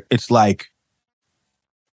earlier. It's like,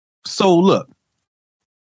 so look,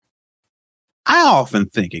 I often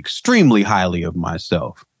think extremely highly of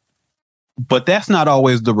myself, but that's not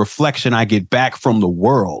always the reflection I get back from the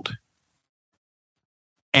world.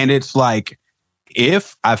 And it's like,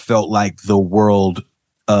 if I felt like the world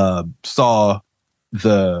saw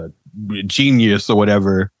the genius or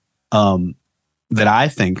whatever that I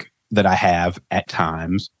think that I have at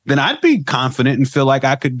times, then I'd be confident and feel like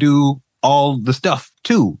I could do all the stuff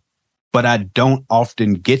too. But I don't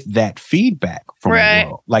often get that feedback from the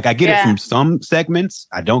world. Like I get it from some segments.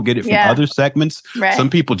 I don't get it from other segments. Right. Some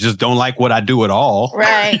people just don't like what I do at all.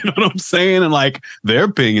 Right. You know what I'm saying? And like their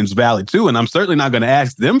opinion's valid too. And I'm certainly not going to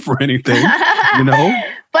ask them for anything, you know?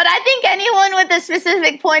 But I think anyone with a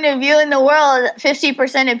specific point of view in the world,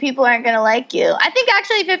 50% of people aren't going to like you. I think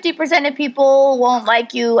actually 50% of people won't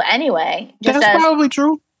like you anyway. That's probably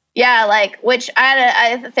true. Yeah, like, which I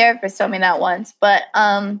had a therapist tell me that once. But,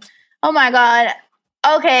 oh my God.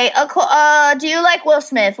 Okay, do you like Will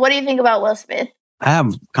Smith? What do you think about Will Smith? I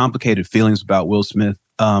have complicated feelings about Will Smith.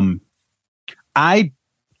 So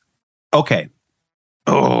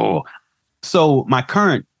my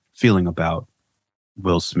current feeling about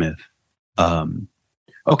Will Smith.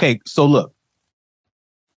 So look,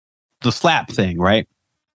 the slap thing, right?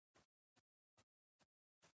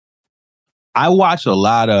 I watch a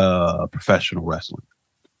lot of professional wrestling,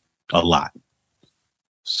 a lot.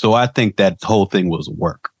 So I think that whole thing was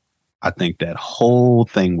work.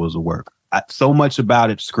 So much about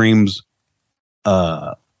it screams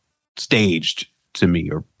staged to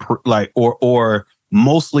me, or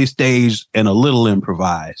mostly staged and a little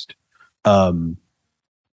improvised. And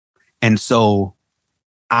so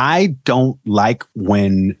I don't like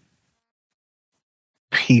when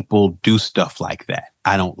people do stuff like that.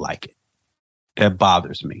 I don't like it. It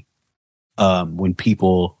bothers me when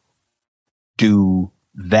people do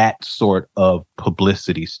that sort of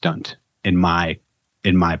publicity stunt, in my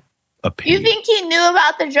opinion. You think he knew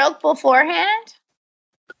about the joke beforehand?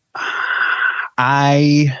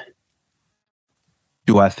 I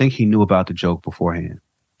think he knew about the joke beforehand.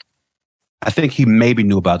 I think he maybe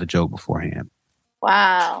knew about the joke beforehand.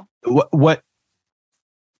 Wow. What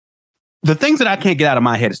the things that I can't get out of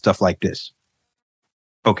my head is stuff like this.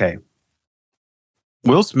 Okay.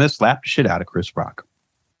 Will Smith slapped the shit out of Chris Rock.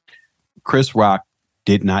 Chris Rock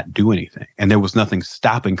did not do anything. And there was nothing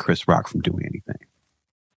stopping Chris Rock from doing anything.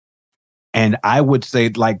 And I would say,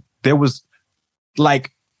 like, there was,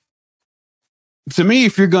 like, to me,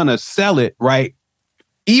 if you're going to sell it, right,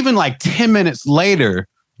 even like 10 minutes later,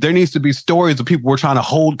 there needs to be stories of people who were trying to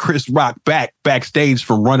hold Chris Rock backstage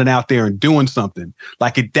from running out there and doing something.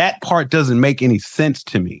 Like, that part doesn't make any sense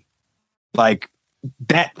to me. Like,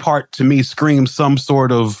 that part to me screams some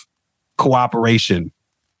sort of cooperation.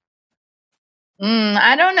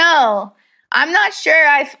 I don't know. I'm not sure.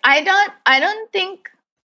 I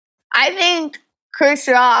think Chris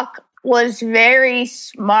Rock was very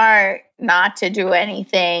smart not to do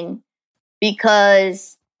anything,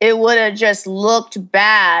 because it would have just looked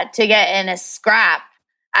bad to get in a scrap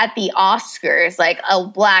at the Oscars, like a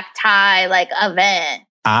black tie, like event.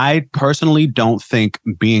 I personally don't think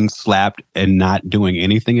being slapped and not doing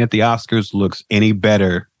anything at the Oscars looks any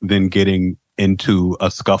better than getting into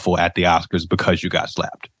a scuffle at the Oscars because you got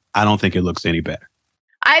slapped. I don't think it looks any better.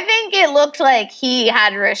 I think it looked like he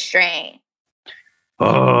had restraint.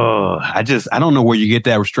 Oh, I don't know where you get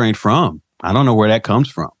that restraint from. I don't know where that comes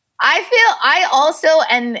from. I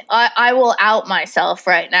will out myself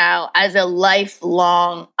right now as a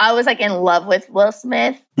lifelong, I was like in love with Will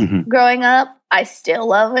Smith growing up. I still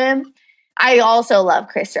love him. I also love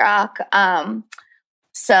Chris Rock.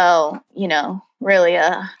 So, you know, really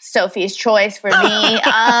Sophie's choice for me.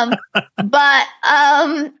 But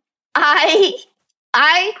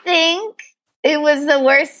I think it was the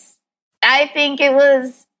worst. I think it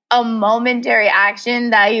was a momentary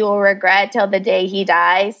action that he will regret till the day he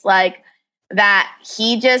dies. Like, that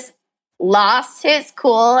he just lost his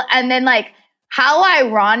cool. And then, like, how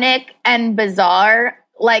ironic and bizarre,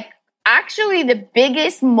 like, actually the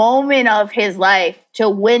biggest moment of his life to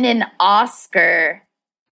win an Oscar.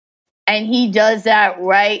 And he does that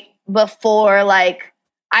right before, like,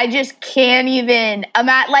 I just can't even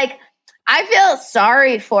imagine. Like, I feel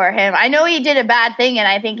sorry for him. I know he did a bad thing, and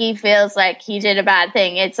I think he feels like he did a bad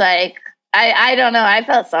thing. It's like, I don't know. I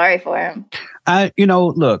felt sorry for him.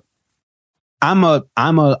 Look, I'm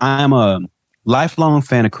a lifelong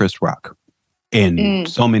fan of Chris Rock in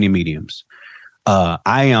so many mediums. I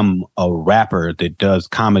am a rapper that does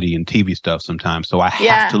comedy and TV stuff sometimes, so I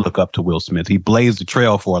have to look up to Will Smith. He blazed the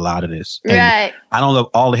trail for a lot of this. Right. I don't love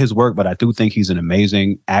all of his work, but I do think he's an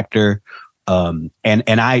amazing actor. And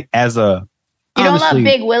I, as a, you don't love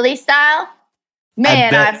Big Willie style?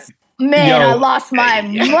 Man, I lost my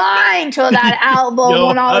mind to that album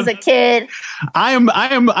when I was a kid. I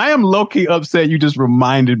am low-key upset you just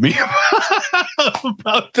reminded me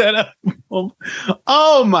about that album.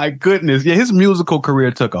 Oh my goodness. Yeah, his musical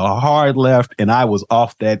career took a hard left and I was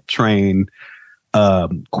off that train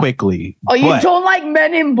quickly. Oh, you don't like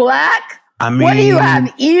Men in Black? I mean, what do you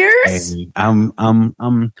have, ears? Hey, I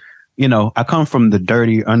come from the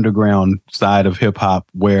dirty underground side of hip hop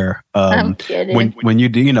where I'm kidding. when you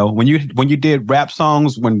did rap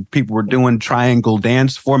songs when people were doing triangle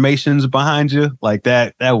dance formations behind you, like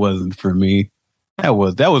that wasn't for me. That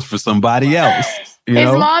was for somebody else.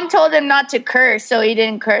 His mom told him not to curse, so he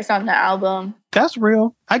didn't curse on the album. That's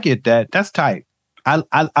real. I get that. That's tight. I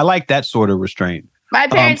like that sort of restraint. My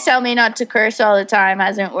parents tell me not to curse all the time.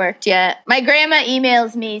 Hasn't worked yet. My grandma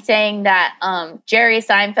emails me saying that Jerry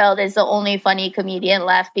Seinfeld is the only funny comedian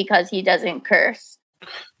left because he doesn't curse.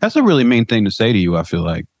 That's a really mean thing to say to you, I feel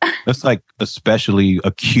like. That's like especially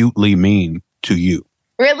acutely mean to you.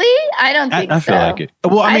 Really? I don't think so. I feel like it.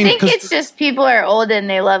 Well, I think it's just people are old and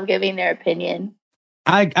they love giving their opinion.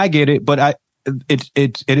 I get it, but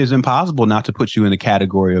it is impossible not to put you in the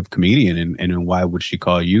category of comedian, and why would she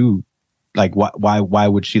call you? Like, why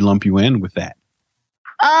would she lump you in with that?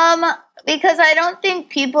 Because I don't think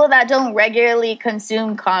people that don't regularly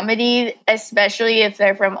consume comedy, especially if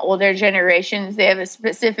they're from older generations, they have a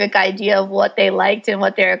specific idea of what they liked and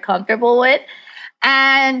what they're comfortable with.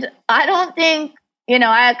 And I don't think,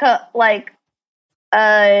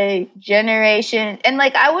 a generation, and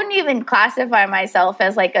like, I wouldn't even classify myself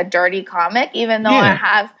as like a dirty comic, even though I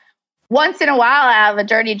have, once in a while, I have a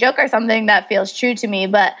dirty joke or something that feels true to me.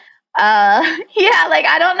 But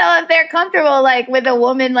I don't know if they're comfortable like with a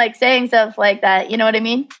woman like saying stuff like that. You know what I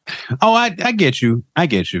mean? Oh, I get you.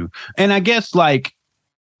 And I guess like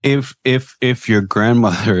if your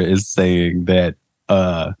grandmother is saying that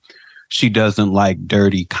she doesn't like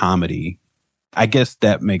dirty comedy, I guess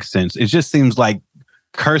that makes sense. It just seems like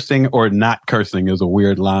cursing or not cursing is a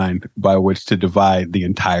weird line by which to divide the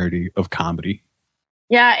entirety of comedy.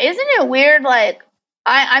 Yeah, isn't it weird? Like,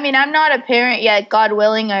 I mean, I'm not a parent yet. God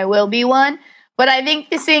willing, I will be one. But I think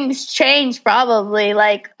these things change probably.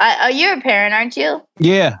 Like, you're a parent, aren't you?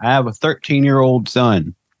 Yeah, I have a 13-year-old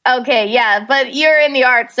son. Okay, yeah. But you're in the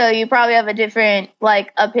arts, so you probably have a different,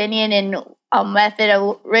 like, opinion and a method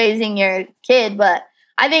of raising your kid. But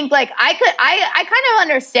I think, like, I kind of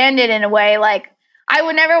understand it in a way. Like, I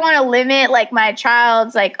would never want to limit, like, my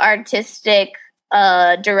child's, like, artistic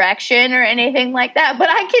direction or anything like that, but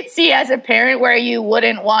I could see as a parent where you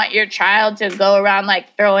wouldn't want your child to go around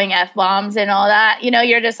like throwing F-bombs and all that.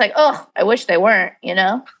 You're just like, oh, I wish they weren't,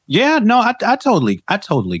 Yeah, no, I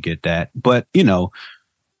totally get that. But,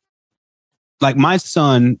 like my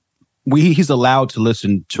son, he's allowed to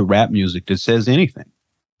listen to rap music that says anything.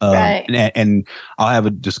 Right. And I'll have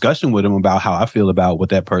a discussion with him about how I feel about what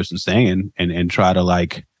that person's saying and try to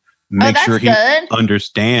like make sure he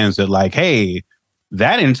understands that like, hey,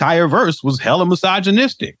 that entire verse was hella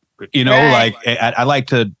misogynistic. Right. Like I like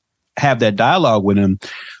to have that dialogue with him.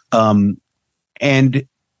 And,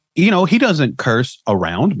 he doesn't curse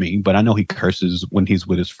around me, but I know he curses when he's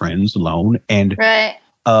with his friends alone. And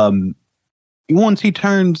once he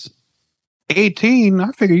turns 18,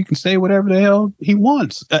 I figure you can say whatever the hell he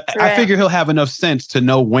wants. I figure he'll have enough sense to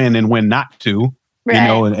know when and when not to. Right.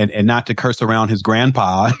 And not to curse around his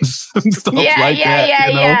grandpa and stuff like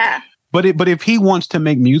that. Yeah. But if he wants to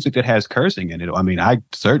make music that has cursing in it, I mean, I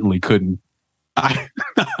certainly couldn't. I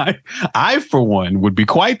for one would be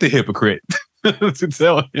quite the hypocrite to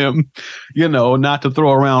tell him, not to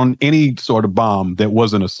throw around any sort of bomb that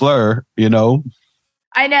wasn't a slur. I know.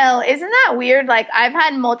 Isn't that weird? Like I've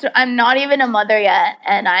had I'm not even a mother yet,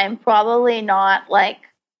 and I'm probably not like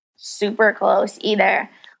super close either.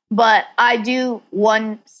 But I do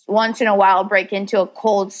once in a while break into a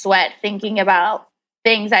cold sweat thinking about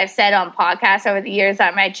things I've said on podcasts over the years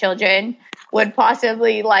that my children would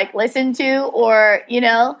possibly like listen to or,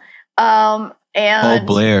 and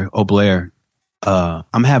Oh Blair.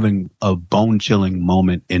 I'm having a bone chilling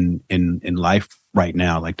moment in life right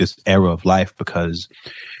now, like this era of life, because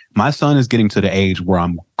My son is getting to the age where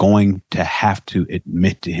I'm going to have to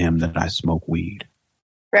admit to him that I smoke weed.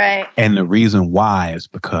 Right. And the reason why is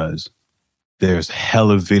because there's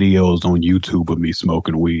hella videos on YouTube of me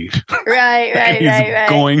smoking weed. Right. He's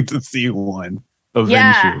going to see one eventually.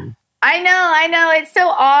 Yeah. I know. It's so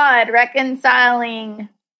odd reconciling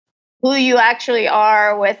who you actually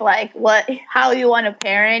are with like how you want to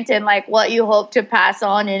parent and like what you hope to pass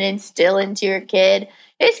on and instill into your kid.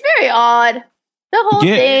 It's very odd. The whole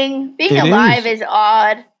thing, being alive is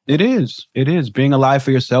odd. It is. Being alive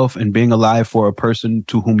for yourself and being alive for a person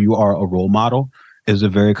to whom you are a role model is a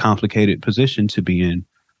very complicated position to be in,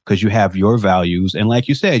 because you have your values. And like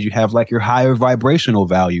you said, you have like your higher vibrational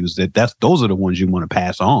values those are the ones you want to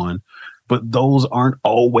pass on. But those aren't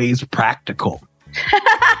always practical.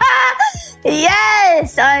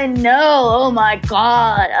 Yes, I know. Oh my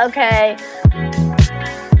God. Okay.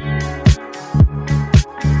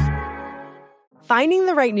 Finding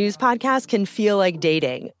the right news podcast can feel like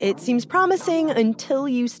dating. It seems promising until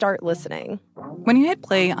you start listening. When you hit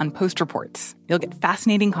play on Post Reports, you'll get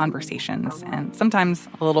fascinating conversations and sometimes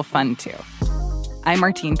a little fun, too. I'm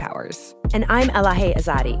Martine Powers. And I'm Elahe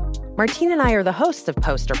Azadi. Martine and I are the hosts of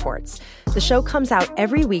Post Reports. The show comes out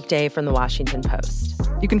every weekday from the Washington Post.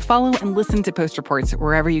 You can follow and listen to Post Reports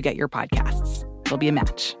wherever you get your podcasts. It'll be a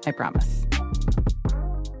match, I promise.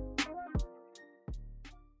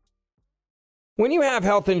 When you have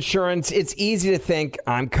health insurance, it's easy to think,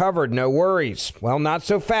 I'm covered, no worries. Well, not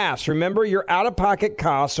so fast. Remember, your out-of-pocket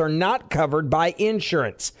costs are not covered by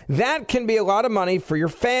insurance. That can be a lot of money for your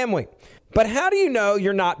family. But how do you know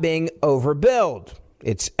you're not being overbilled?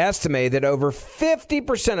 It's estimated that over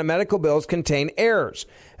 50% of medical bills contain errors.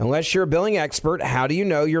 Unless you're a billing expert, how do you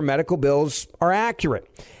know your medical bills are accurate?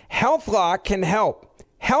 HealthLock can help.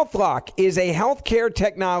 HealthLock is a healthcare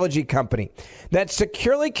technology company that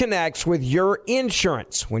securely connects with your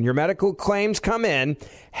insurance. When your medical claims come in,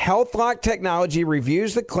 HealthLock technology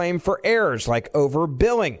reviews the claim for errors like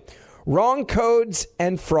overbilling, wrong codes,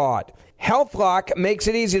 and fraud. HealthLock makes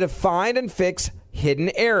it easy to find and fix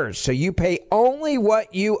hidden errors, so you pay only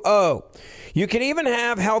what you owe. You can even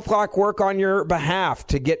have HealthLock work on your behalf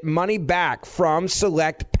to get money back from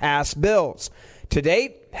select past bills. To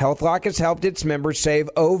date, HealthLock has helped its members save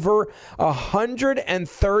over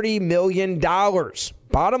 $130 million.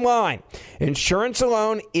 Bottom line, insurance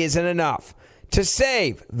alone isn't enough. To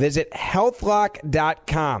save, visit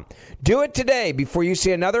healthlock.com. Do it today before you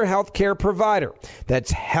see another healthcare provider.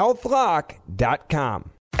 That's healthlock.com.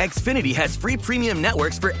 Xfinity has free premium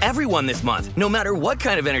networks for everyone this month, no matter what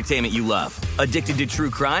kind of entertainment you love. Addicted to true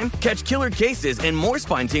crime? Catch killer cases and more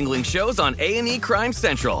spine-tingling shows on A&E Crime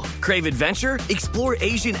Central. Crave adventure? Explore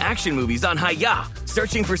Asian action movies on Hi-Ya.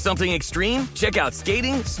 Searching for something extreme? Check out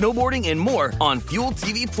skating, snowboarding, and more on Fuel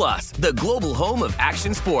TV Plus, the global home of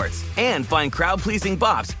action sports. And find crowd-pleasing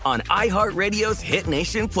bops on iHeartRadio's Hit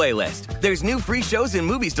Nation playlist. There's new free shows and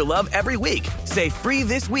movies to love every week. Say free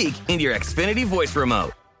this week in your Xfinity voice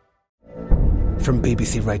remote. From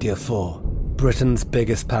BBC Radio 4, Britain's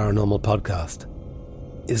biggest paranormal podcast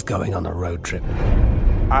is going on a road trip.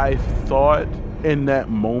 I thought in that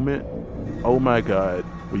moment, oh my God,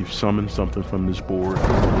 we've summoned something from this board.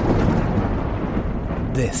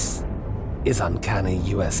 This is Uncanny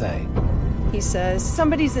USA. He says,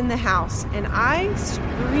 somebody's in the house, and I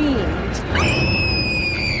screamed.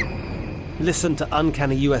 Listen to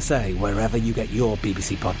Uncanny USA wherever you get your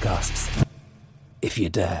BBC podcasts, if you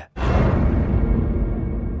dare.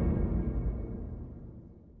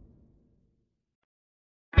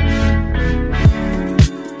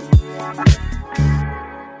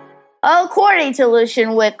 According to Lucian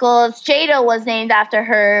Wickles, Jada was named after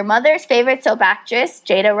her mother's favorite soap actress,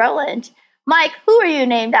 Jada Rowland. Mike, who are you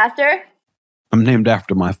named after? I'm named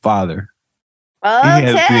after my father. Okay. He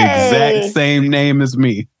has the exact same name as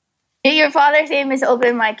me. Your father's name is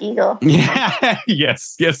Open Mike Eagle. Yeah,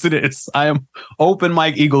 yes, it is. I am Open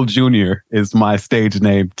Mike Eagle Jr. is my stage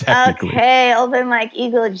name, technically. Okay, Open Mike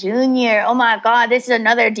Eagle Jr. Oh my God, this is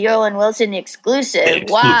another Dear Owen Wilson exclusive.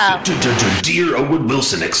 Wow. Dear Owen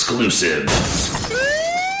Wilson exclusive.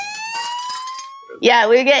 Yeah,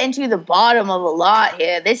 we're getting to the bottom of a lot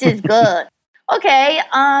here. This is good. Okay,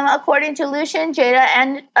 according to Lucian,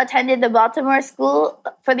 Jada attended the Baltimore School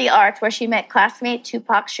for the Arts, where she met classmate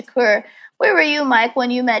Tupac Shakur. Where were you, Mike,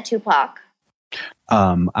 when you met Tupac?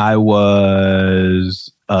 I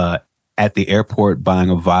was at the airport buying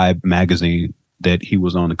a Vibe magazine that he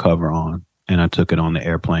was on the cover on, and I took it on the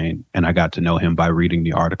airplane, and I got to know him by reading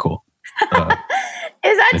the article. Is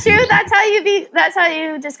that true? That's how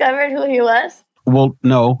you discovered who he was? Well,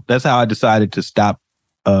 no, that's how I decided to stop.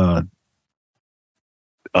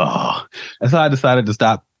 That's how I decided to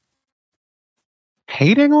stop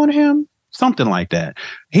hating on him, something like that.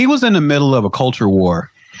 He was in the middle of a culture war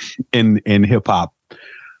in hip hop,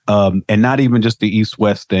 and not even just the East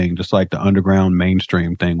West thing, just like the underground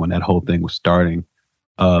mainstream thing when that whole thing was starting.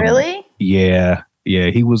 Really? Yeah.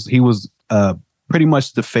 He was pretty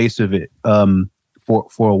much the face of it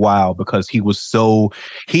for a while, because he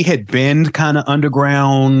had been kind of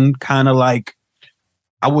underground, kind of like,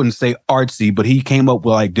 I wouldn't say artsy, but he came up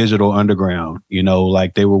with like digital underground,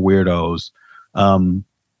 like they were weirdos. And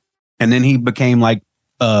then he became like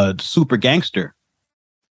super gangster,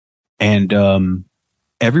 and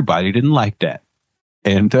everybody didn't like that.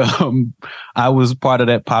 And I was part of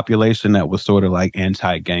that population that was sort of like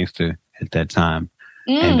anti-gangster at that time.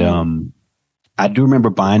 And I do remember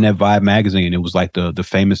buying that Vibe magazine. It was like the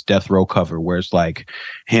famous Death Row cover where it's like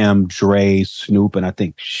him, Dre, Snoop, and I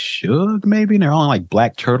think Suge maybe. And they're all in like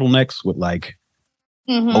black turtlenecks with like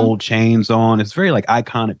old chains on. It's very like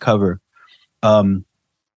iconic cover. And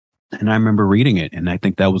I remember reading it, and I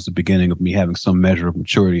think that was the beginning of me having some measure of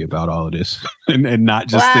maturity about all of this and not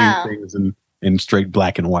just seeing things in straight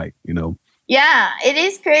black and white, Yeah, it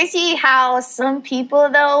is crazy how some people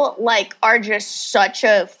though like are just such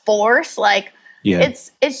a force. Like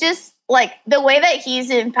it's just like the way that he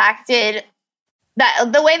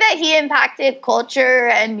impacted culture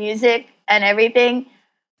and music and everything.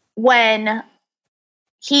 When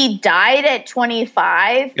he died at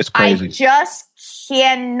 25, it's crazy. I just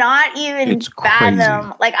cannot even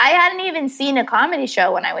fathom. Like, I hadn't even seen a comedy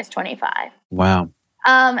show when I was 25. Wow.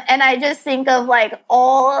 And I just think of like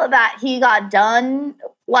all that he got done,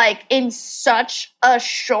 like in such a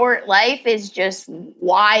short life, is just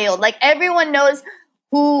wild. Like, everyone knows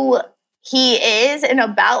who he is and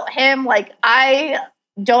about him. Like, I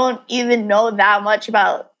don't even know that much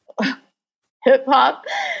about hip hop.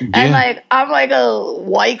 And like, I'm like a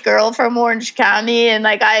white girl from Orange County, and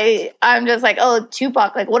like I'm just like, oh,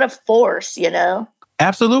 Tupac, like what a force,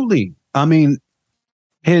 Absolutely. I mean,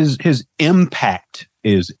 his impact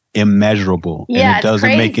is immeasurable. Yeah, and it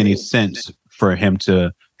doesn't make any sense for him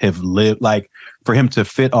to have lived, like for him to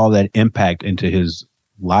fit all that impact into his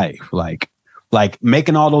life. Like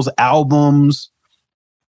making all those albums,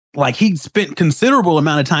 like he spent considerable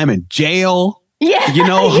amount of time in jail. Yeah.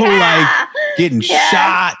 Like getting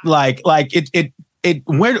shot. Like it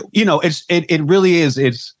really is.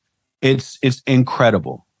 It's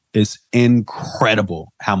incredible. It's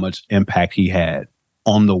incredible how much impact he had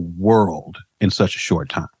on the world in such a short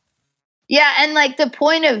time. Yeah, and like the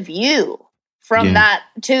point of view from that,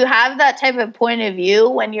 to have that type of point of view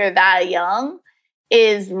when you're that young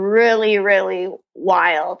is really, really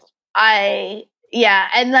wild.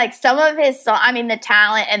 And like some of his songs, I mean, the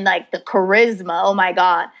talent and like the charisma, oh my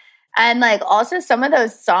God. And like also some of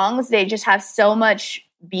those songs, they just have so much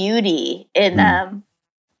beauty in them.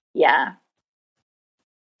 Yeah.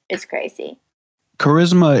 It's crazy.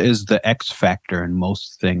 Charisma is the X factor in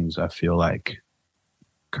most things, I feel like.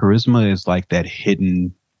 Charisma is like that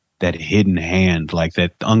hidden hand, like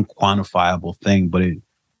that unquantifiable thing, but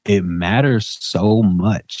it matters so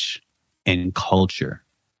much in culture,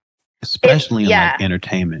 especially in like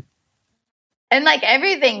entertainment. And like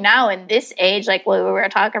everything now in this age, like what we were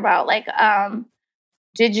talking about, like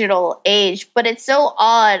digital age, but it's so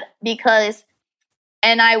odd because,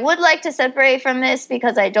 and I would like to separate from this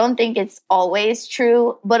because I don't think it's always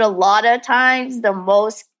true, but a lot of times the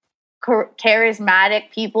most charismatic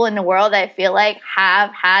people in the world, I feel like,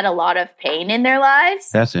 have had a lot of pain in their lives.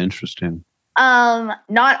 That's interesting.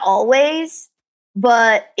 Not always,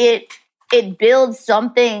 but it builds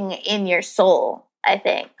something in your soul, I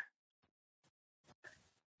think.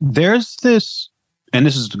 There's this, and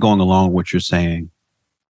this is going along with what you're saying.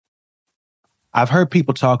 I've heard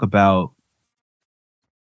people talk about,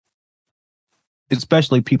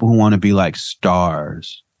 especially people who want to be like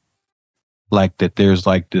stars, like that there's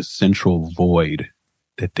like this central void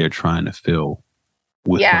that they're trying to fill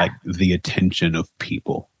with like the attention of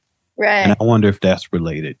people. Right. And I wonder if that's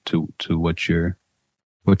related to what you're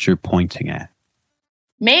pointing at.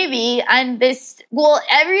 Maybe. And there's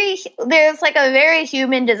like a very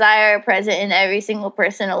human desire present in every single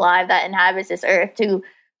person alive that inhabits this earth to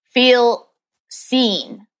feel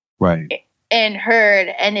seen. Right. And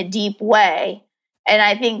heard in a deep way. And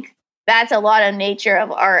I think that's a lot of nature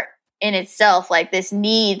of art in itself, like this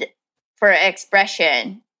need for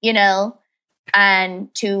expression,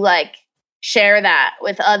 and to like share that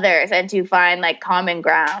with others and to find like common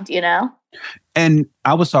ground, And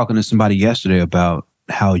I was talking to somebody yesterday about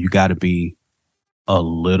how you got to be a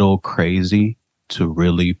little crazy to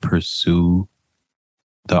really pursue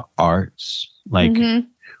the arts, like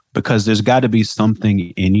because there's got to be something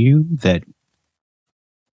in you that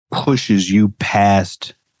pushes you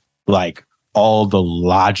past like all the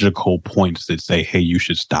logical points that say, hey, you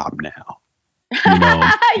should stop now. You know,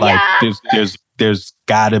 like there's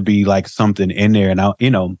gotta be like something in there. And I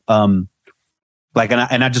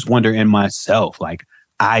just wonder in myself, like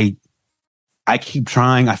I keep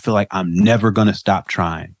trying. I feel like I'm never gonna stop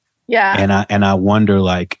trying. Yeah. And I wonder,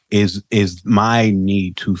 like, is my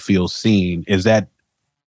need to feel seen, is that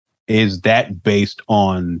based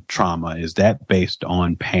on trauma? Is that based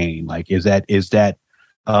on pain? Like, is that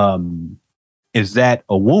a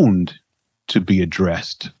wound to be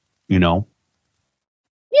addressed, you know?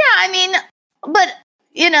 Yeah, I mean, but,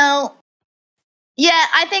 you know, yeah,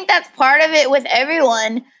 I think that's part of it with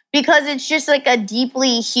everyone because it's just like a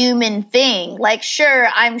deeply human thing. Like, sure,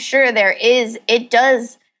 I'm sure it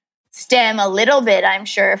does stem a little bit, I'm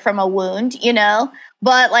sure, from a wound, you know?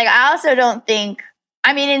 But, like, I also don't think,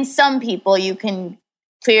 I mean, in some people you can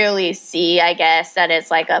clearly see, I guess, that it's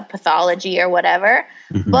like a pathology or whatever.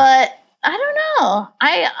 Mm-hmm. But I don't know.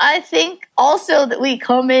 I think also that we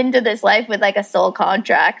come into this life with like a soul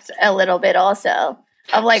contract a little bit also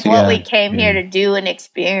of like what we came here to do and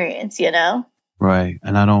experience, you know? Right.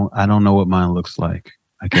 And I don't know what mine looks like.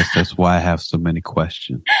 I guess that's why I have so many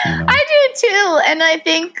questions. You know? I do too. And I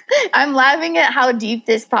think I'm laughing at how deep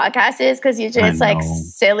this podcast is because usually it's like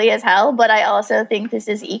silly as hell. But I also think this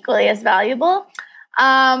is equally as valuable.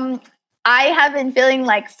 I have been feeling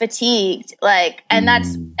like fatigued, like, and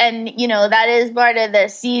you know, that is part of the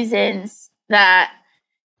seasons, that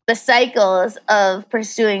the cycles of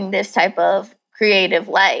pursuing this type of creative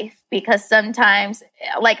life. Because sometimes,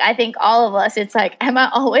 like, I think all of us, it's like, am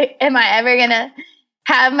I ever going to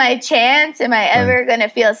have my chance? Am I ever going to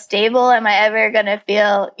feel stable? Am I ever going to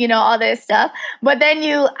feel, you know, all this stuff? But then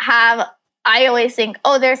I always think,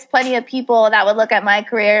 oh, there's plenty of people that would look at my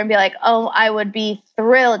career and be like, oh, I would be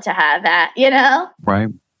thrilled to have that, you know? Right.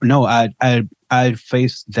 No, I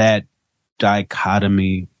face that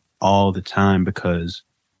dichotomy all the time because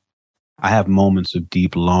I have moments of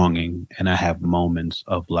deep longing and I have moments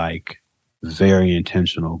of like very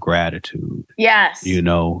intentional gratitude. Yes. You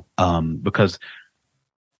know, because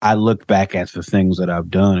I look back at the things that I've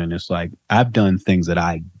done and it's like, I've done things that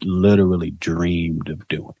I literally dreamed of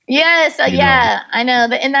doing. Yes. Yeah, I know.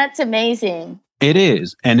 And that's amazing. It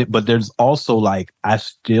is. But there's also like, I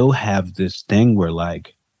still have this thing where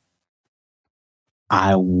like,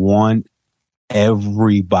 I want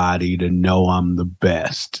everybody to know I'm the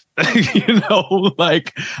best. You know,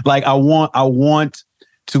 like I want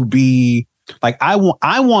to be like, I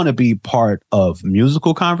want to be part of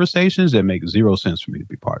musical conversations that make zero sense for me to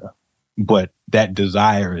be part of. But that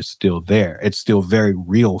desire is still there. It's still very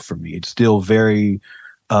real for me. It's still very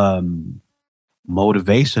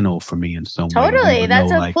motivational for me in some way. Totally.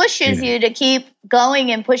 That's what pushes you to keep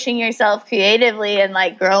going and pushing yourself creatively and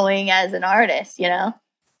like growing as an artist, you know?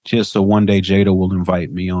 Just so one day Jada will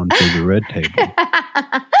invite me on to the red table.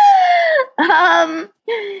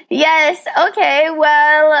 Yes. Okay.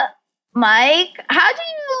 Well, Mike, how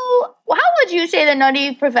would you say the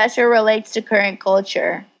Nutty Professor relates to current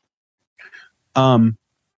culture? I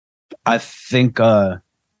think the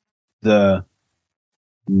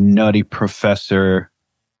Nutty Professor,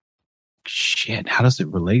 how does it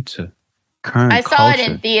relate to current culture? I saw it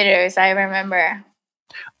in theaters, I remember.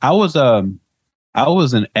 I was an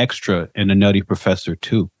extra in the Nutty Professor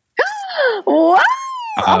too. What?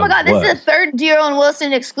 Oh my God, this is the third Dear Owen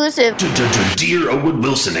Wilson exclusive. Dear Owen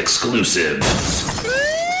Wilson exclusive.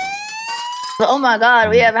 Oh my God,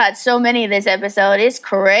 we have had so many this episode. It's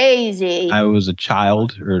crazy. I was a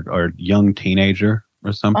child or young teenager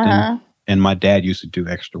or something. Uh-huh. And my dad used to do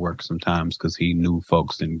extra work sometimes because he knew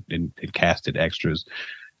folks and casted extras.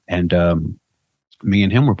 And me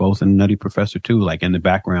and him were both in Nutty Professor too, like in the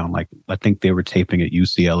background. Like I think they were taping at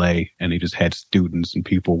UCLA and they just had students and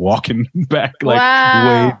people walking back way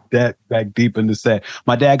back deep in the set.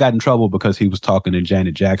 My dad got in trouble because he was talking to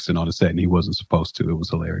Janet Jackson on the set and he wasn't supposed to. It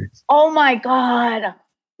was hilarious. Oh my God.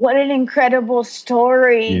 What an incredible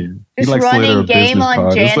story. Yeah. Just running game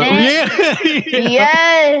on Janet.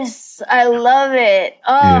 Yes. I love it.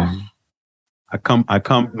 Oh. Yeah.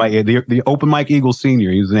 The open mic Eagle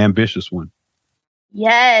Senior, he was an ambitious one.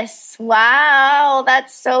 Yes. Wow.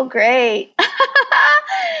 That's so great.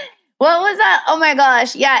 What was that? Oh my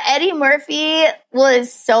gosh. Yeah. Eddie Murphy was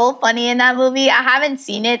so funny in that movie. I haven't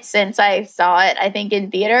seen it since I saw it, I think in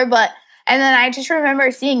theater, and then I just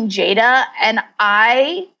remember seeing Jada and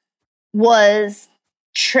I was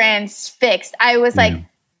transfixed. I was like,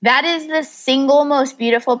 that is the single most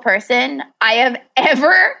beautiful person I have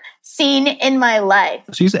ever seen in my life.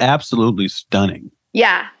 She's absolutely stunning.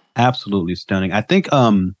 Yeah. Absolutely stunning. I think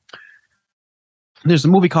There's a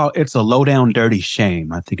movie called It's a Low Down Dirty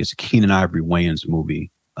Shame. I think it's a Keenan Ivory Wayans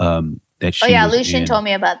movie. That she was Lucian in. told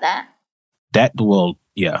me about that. That's the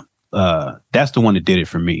one that did it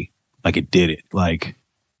for me. Like, it did it. Like,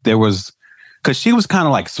 there was, because she was kind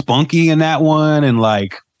of like spunky in that one, and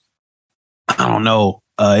like, I don't know.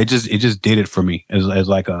 It just did it for me as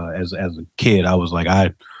a kid. I was like,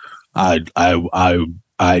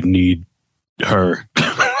 I need her.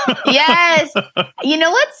 Yes. You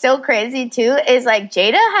know what's so crazy too is like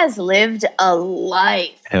Jada has lived a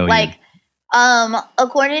life. Hell like,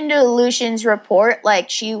 according to Lucian's report, like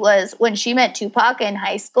she was, when she met Tupac in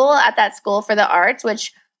high school at that school for the arts,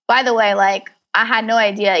 which, by the way, like I had no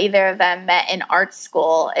idea either of them met in art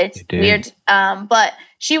school. It's weird. But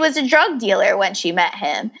she was a drug dealer when she met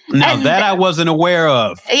him. Now that I wasn't aware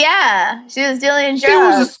of. Yeah. She was dealing drugs. She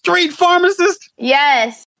was a street pharmacist?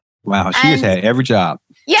 Yes. Wow. She has had every job.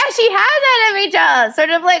 Yeah, she has had every job.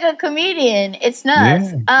 Sort of like a comedian. It's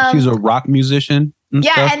nuts. Yeah. She's a rock musician. And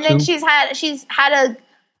then she's had a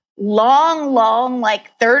long,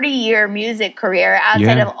 like 30-year music career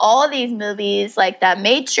outside of all these movies, like that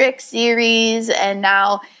Matrix series, and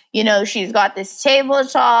now, you know, she's got this Table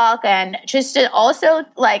Talk, and just also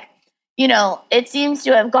like, you know, it seems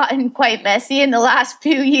to have gotten quite messy in the last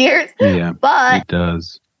few years. Yeah, but it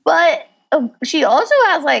does. But she also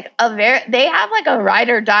has like they have like a ride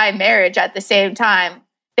or die marriage at the same time.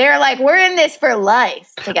 They're like, we're in this for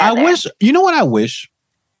life together. You know what I wish?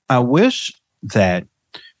 I wish that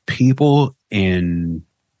people in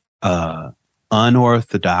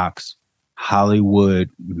unorthodox Hollywood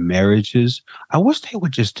marriages, I wish they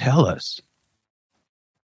would just tell us.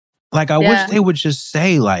 Like, I wish they would just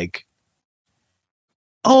say like,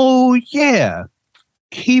 oh yeah,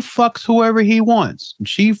 he fucks whoever he wants.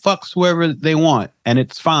 She fucks whoever they want, and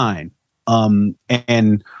it's fine. And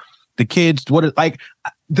the kids,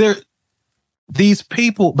 these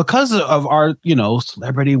people, because of our, you know,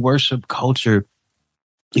 celebrity worship culture,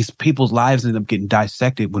 these people's lives end up getting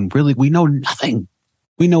dissected when really we know nothing.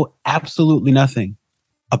 We know absolutely nothing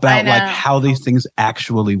about like how these things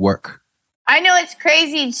actually work. I know, it's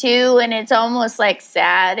crazy too, and it's almost like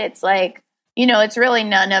sad. It's like, you know, it's really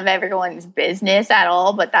none of everyone's business at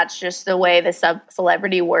all, but that's just the way the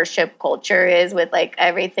celebrity worship culture is with like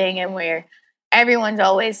everything, and where everyone's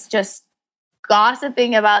always just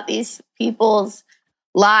gossiping about these people's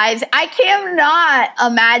lives. I cannot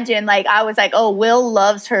imagine, like, I was like, oh, Will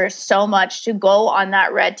loves her so much to go on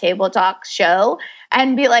that Red Table Talk show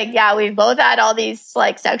and be like, yeah, we've both had all these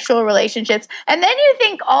like sexual relationships. And then you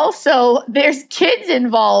think also there's kids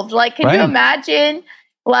involved. Like, can you imagine?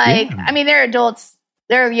 Like, I mean, they're adults,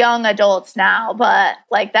 they're young adults now, but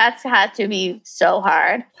like that's had to be so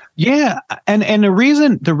hard. Yeah. And the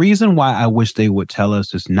reason why I wish they would tell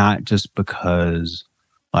us is not just because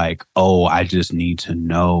like, oh, I just need to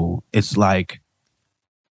know. It's like,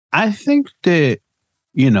 I think that,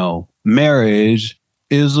 you know, marriage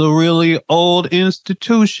is a really old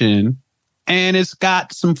institution and it's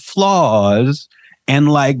got some flaws. And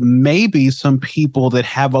like maybe some people that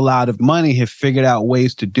have a lot of money have figured out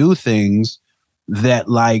ways to do things that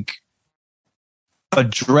like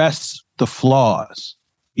address the flaws,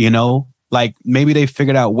 you know, like maybe they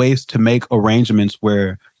figured out ways to make arrangements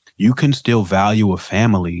where you can still value a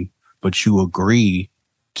family, but you agree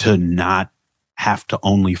to not have to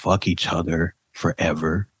only fuck each other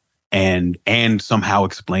forever and somehow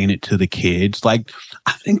explain it to the kids. Like,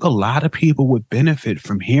 I think a lot of people would benefit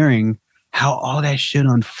from hearing how all that shit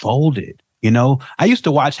unfolded. You know, I used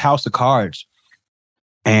to watch House of Cards.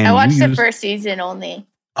 And I watched the first season only.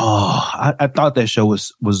 Oh, I thought that show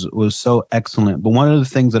was so excellent. But one of the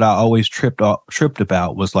things that I always tripped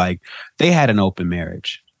about was like they had an open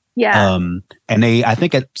marriage. Yeah. And I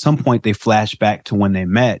think at some point they flashed back to when they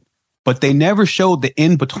met, but they never showed the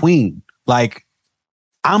in between. Like,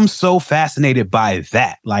 I'm so fascinated by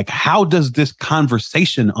that. Like, how does this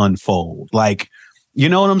conversation unfold? Like, you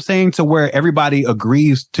know what I'm saying? To where everybody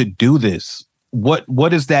agrees to do this.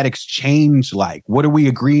 What is that exchange like? What are we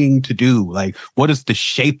agreeing to do? Like, what is the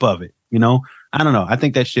shape of it? You know, I don't know. I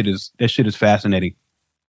think that shit is fascinating.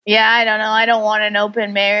 Yeah, I don't know. I don't want an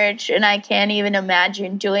open marriage, and I can't even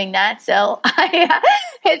imagine doing that. So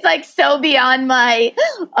it's like so beyond my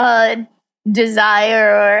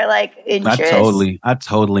desire or like interest. I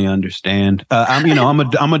totally understand.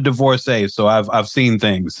 I'm a divorcee, so I've seen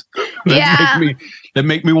things that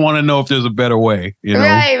make me want to know if there's a better way. You know?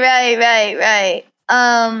 Right.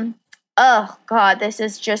 Oh God, this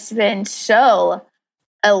has just been so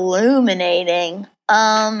illuminating.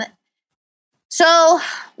 So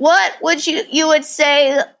what would you would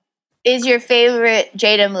say is your favorite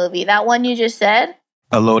Jada movie? That one you just said?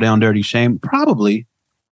 A low down dirty shame? Probably.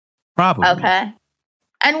 Okay.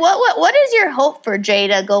 And what is your hope for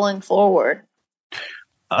Jada going forward?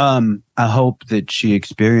 I hope that she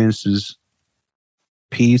experiences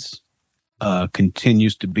peace,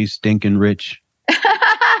 continues to be stinking rich.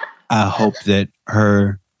 I hope that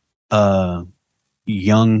her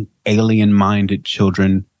young alien-minded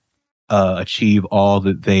children achieve all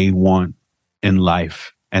that they want in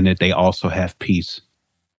life, and that they also have peace.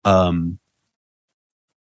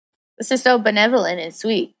 This is so benevolent and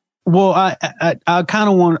sweet. Well, I kind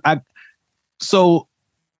of want. So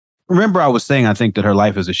remember, I was saying I think that her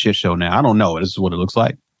life is a shit show now. I don't know. This is what it looks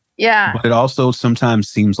like. Yeah. But it also sometimes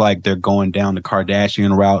seems like they're going down the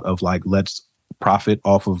Kardashian route of like, let's profit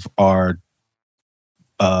off of our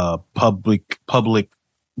public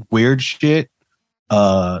weird shit.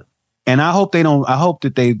 And I hope they don't. I hope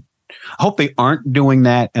they aren't doing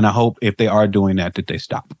that. And I hope if they are doing that they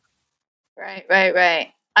stop.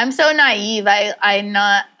 Right. I'm so naive. I'm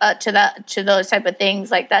not to those type of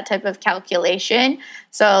things, like that type of calculation.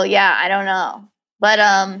 So yeah, I don't know. But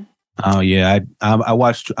oh yeah, I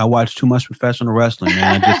watch too much professional wrestling,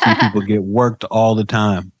 man. I just see people get worked all the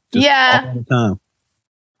time. All the time.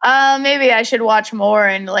 Maybe I should watch more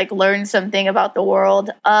and like learn something about the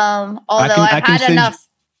world. Although I've had enough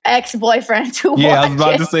ex-boyfriend to watch. Yeah, I was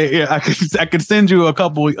about to say, yeah, I could send you a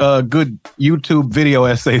couple good YouTube video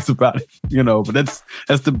essays about it, but that's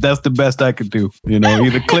the best I could do,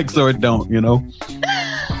 either clicks or it don't,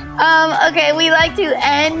 Okay, we like to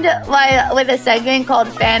end with a segment called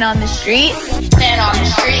Fan on the Street. Fan on the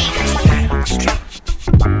Street.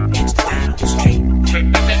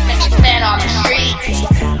 Fan on the Street.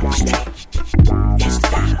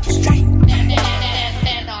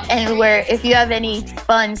 And where if you have any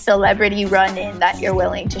fun celebrity run-in that you're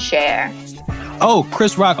willing to share. Oh,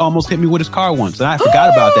 Chris Rock almost hit me with his car once, and I forgot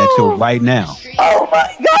about that till right now. Oh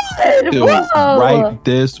my God! Till right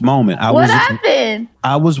this moment. What happened?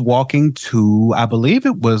 I was walking to, I believe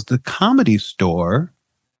it was the Comedy Store,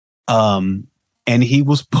 and he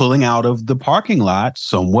was pulling out of the parking lot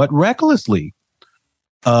somewhat recklessly.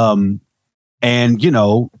 And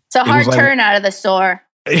it's a hard turn out of the store.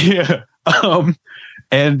 Yeah.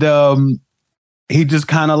 And he just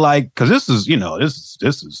kind of like, because this is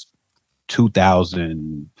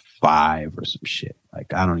 2005 or some shit.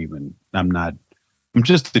 Like, I'm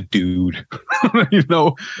just a dude, yeah.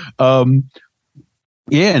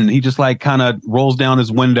 And he just like kind of rolls down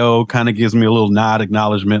his window, kind of gives me a little nod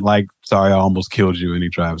acknowledgement, like, sorry, I almost killed you. And he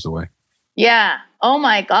drives away. Yeah. Oh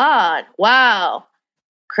my God. Wow.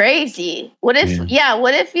 Crazy. What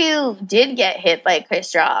if you did get hit by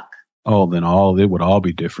Chris Rock? Oh, then it would all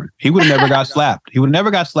be different. He would have never got slapped. He would have never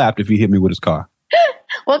got slapped if he hit me with his car.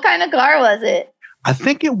 What kind of car was it? I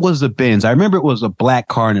think it was a Benz. I remember it was a black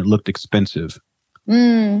car and it looked expensive.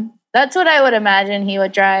 That's what I would imagine he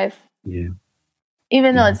would drive. Yeah.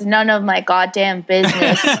 Even though it's none of my goddamn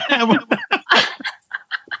business.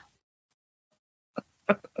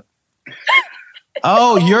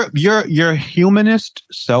 Oh, your humanist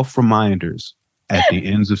self-reminders at the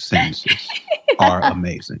ends of sentences are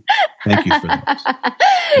amazing. Thank you for that.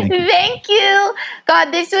 Thank you. God,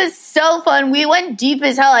 this was so fun. We went deep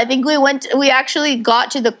as hell. I think we actually got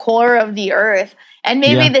to the core of the earth and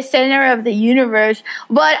maybe the center of the universe.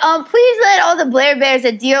 But please let all the Blair Bears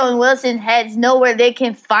at Dear Owen Wilson heads know where they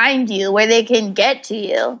can find you, where they can get to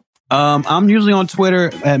you. I'm usually on Twitter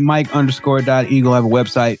at Mike_.Eagle. I have a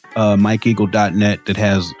website, MikeEagle.net, that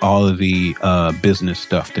has all of the business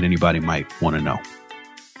stuff that anybody might want to know.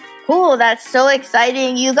 Cool. That's so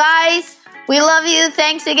exciting. You guys, we love you.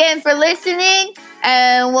 Thanks again for listening.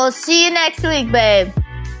 And we'll see you next week, babe.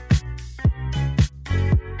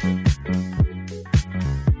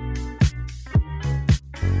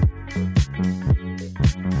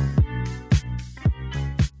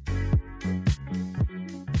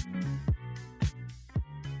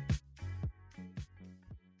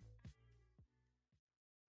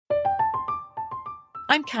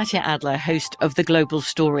 I'm Katya Adler, host of The Global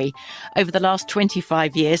Story. Over the last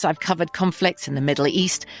 25 years, I've covered conflicts in the Middle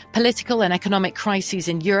East, political and economic crises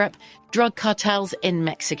in Europe, drug cartels in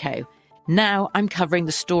Mexico. Now I'm covering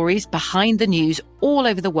the stories behind the news all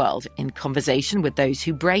over the world in conversation with those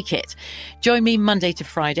who break it. Join me Monday to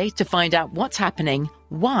Friday to find out what's happening,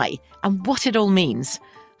 why, and what it all means.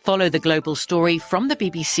 Follow The Global Story from the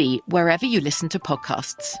BBC wherever you listen to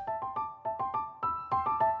podcasts.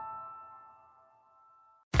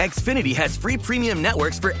 Xfinity has free premium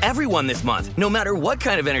networks for everyone this month, no matter what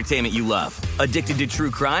kind of entertainment you love. Addicted to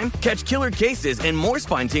true crime? Catch killer cases and more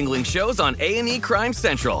spine-tingling shows on A&E Crime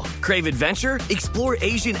Central. Crave adventure? Explore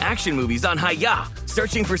Asian action movies on Hi-Ya.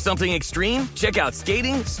 Searching for something extreme? Check out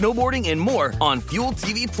skating, snowboarding, and more on Fuel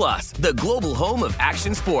TV Plus, the global home of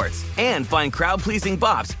action sports. And find crowd-pleasing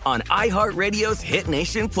bops on iHeartRadio's Hit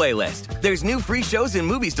Nation playlist. There's new free shows and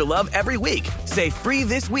movies to love every week. Say free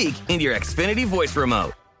this week in your Xfinity voice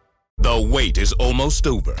remote. The wait is almost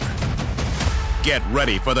over. Get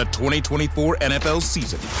ready for the 2024 NFL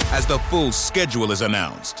season as the full schedule is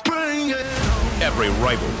announced. Every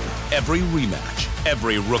rivalry, every rematch,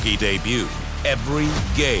 every rookie debut, every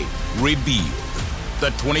game revealed. The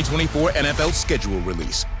 2024 NFL schedule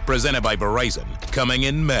release, presented by Verizon, coming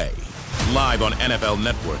in May. Live on NFL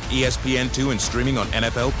Network, ESPN2, and streaming on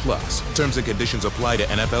NFL Plus. Terms and conditions apply to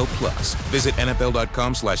NFL Plus. Visit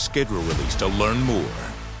NFL.com/schedule release to learn more.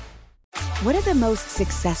 What do the most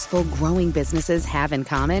successful growing businesses have in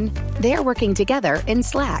common? They're working together in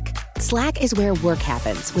Slack. Slack is where work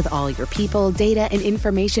happens with all your people, data, and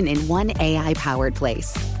information in one AI-powered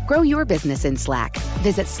place. Grow your business in Slack.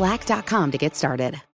 Visit slack.com to get started.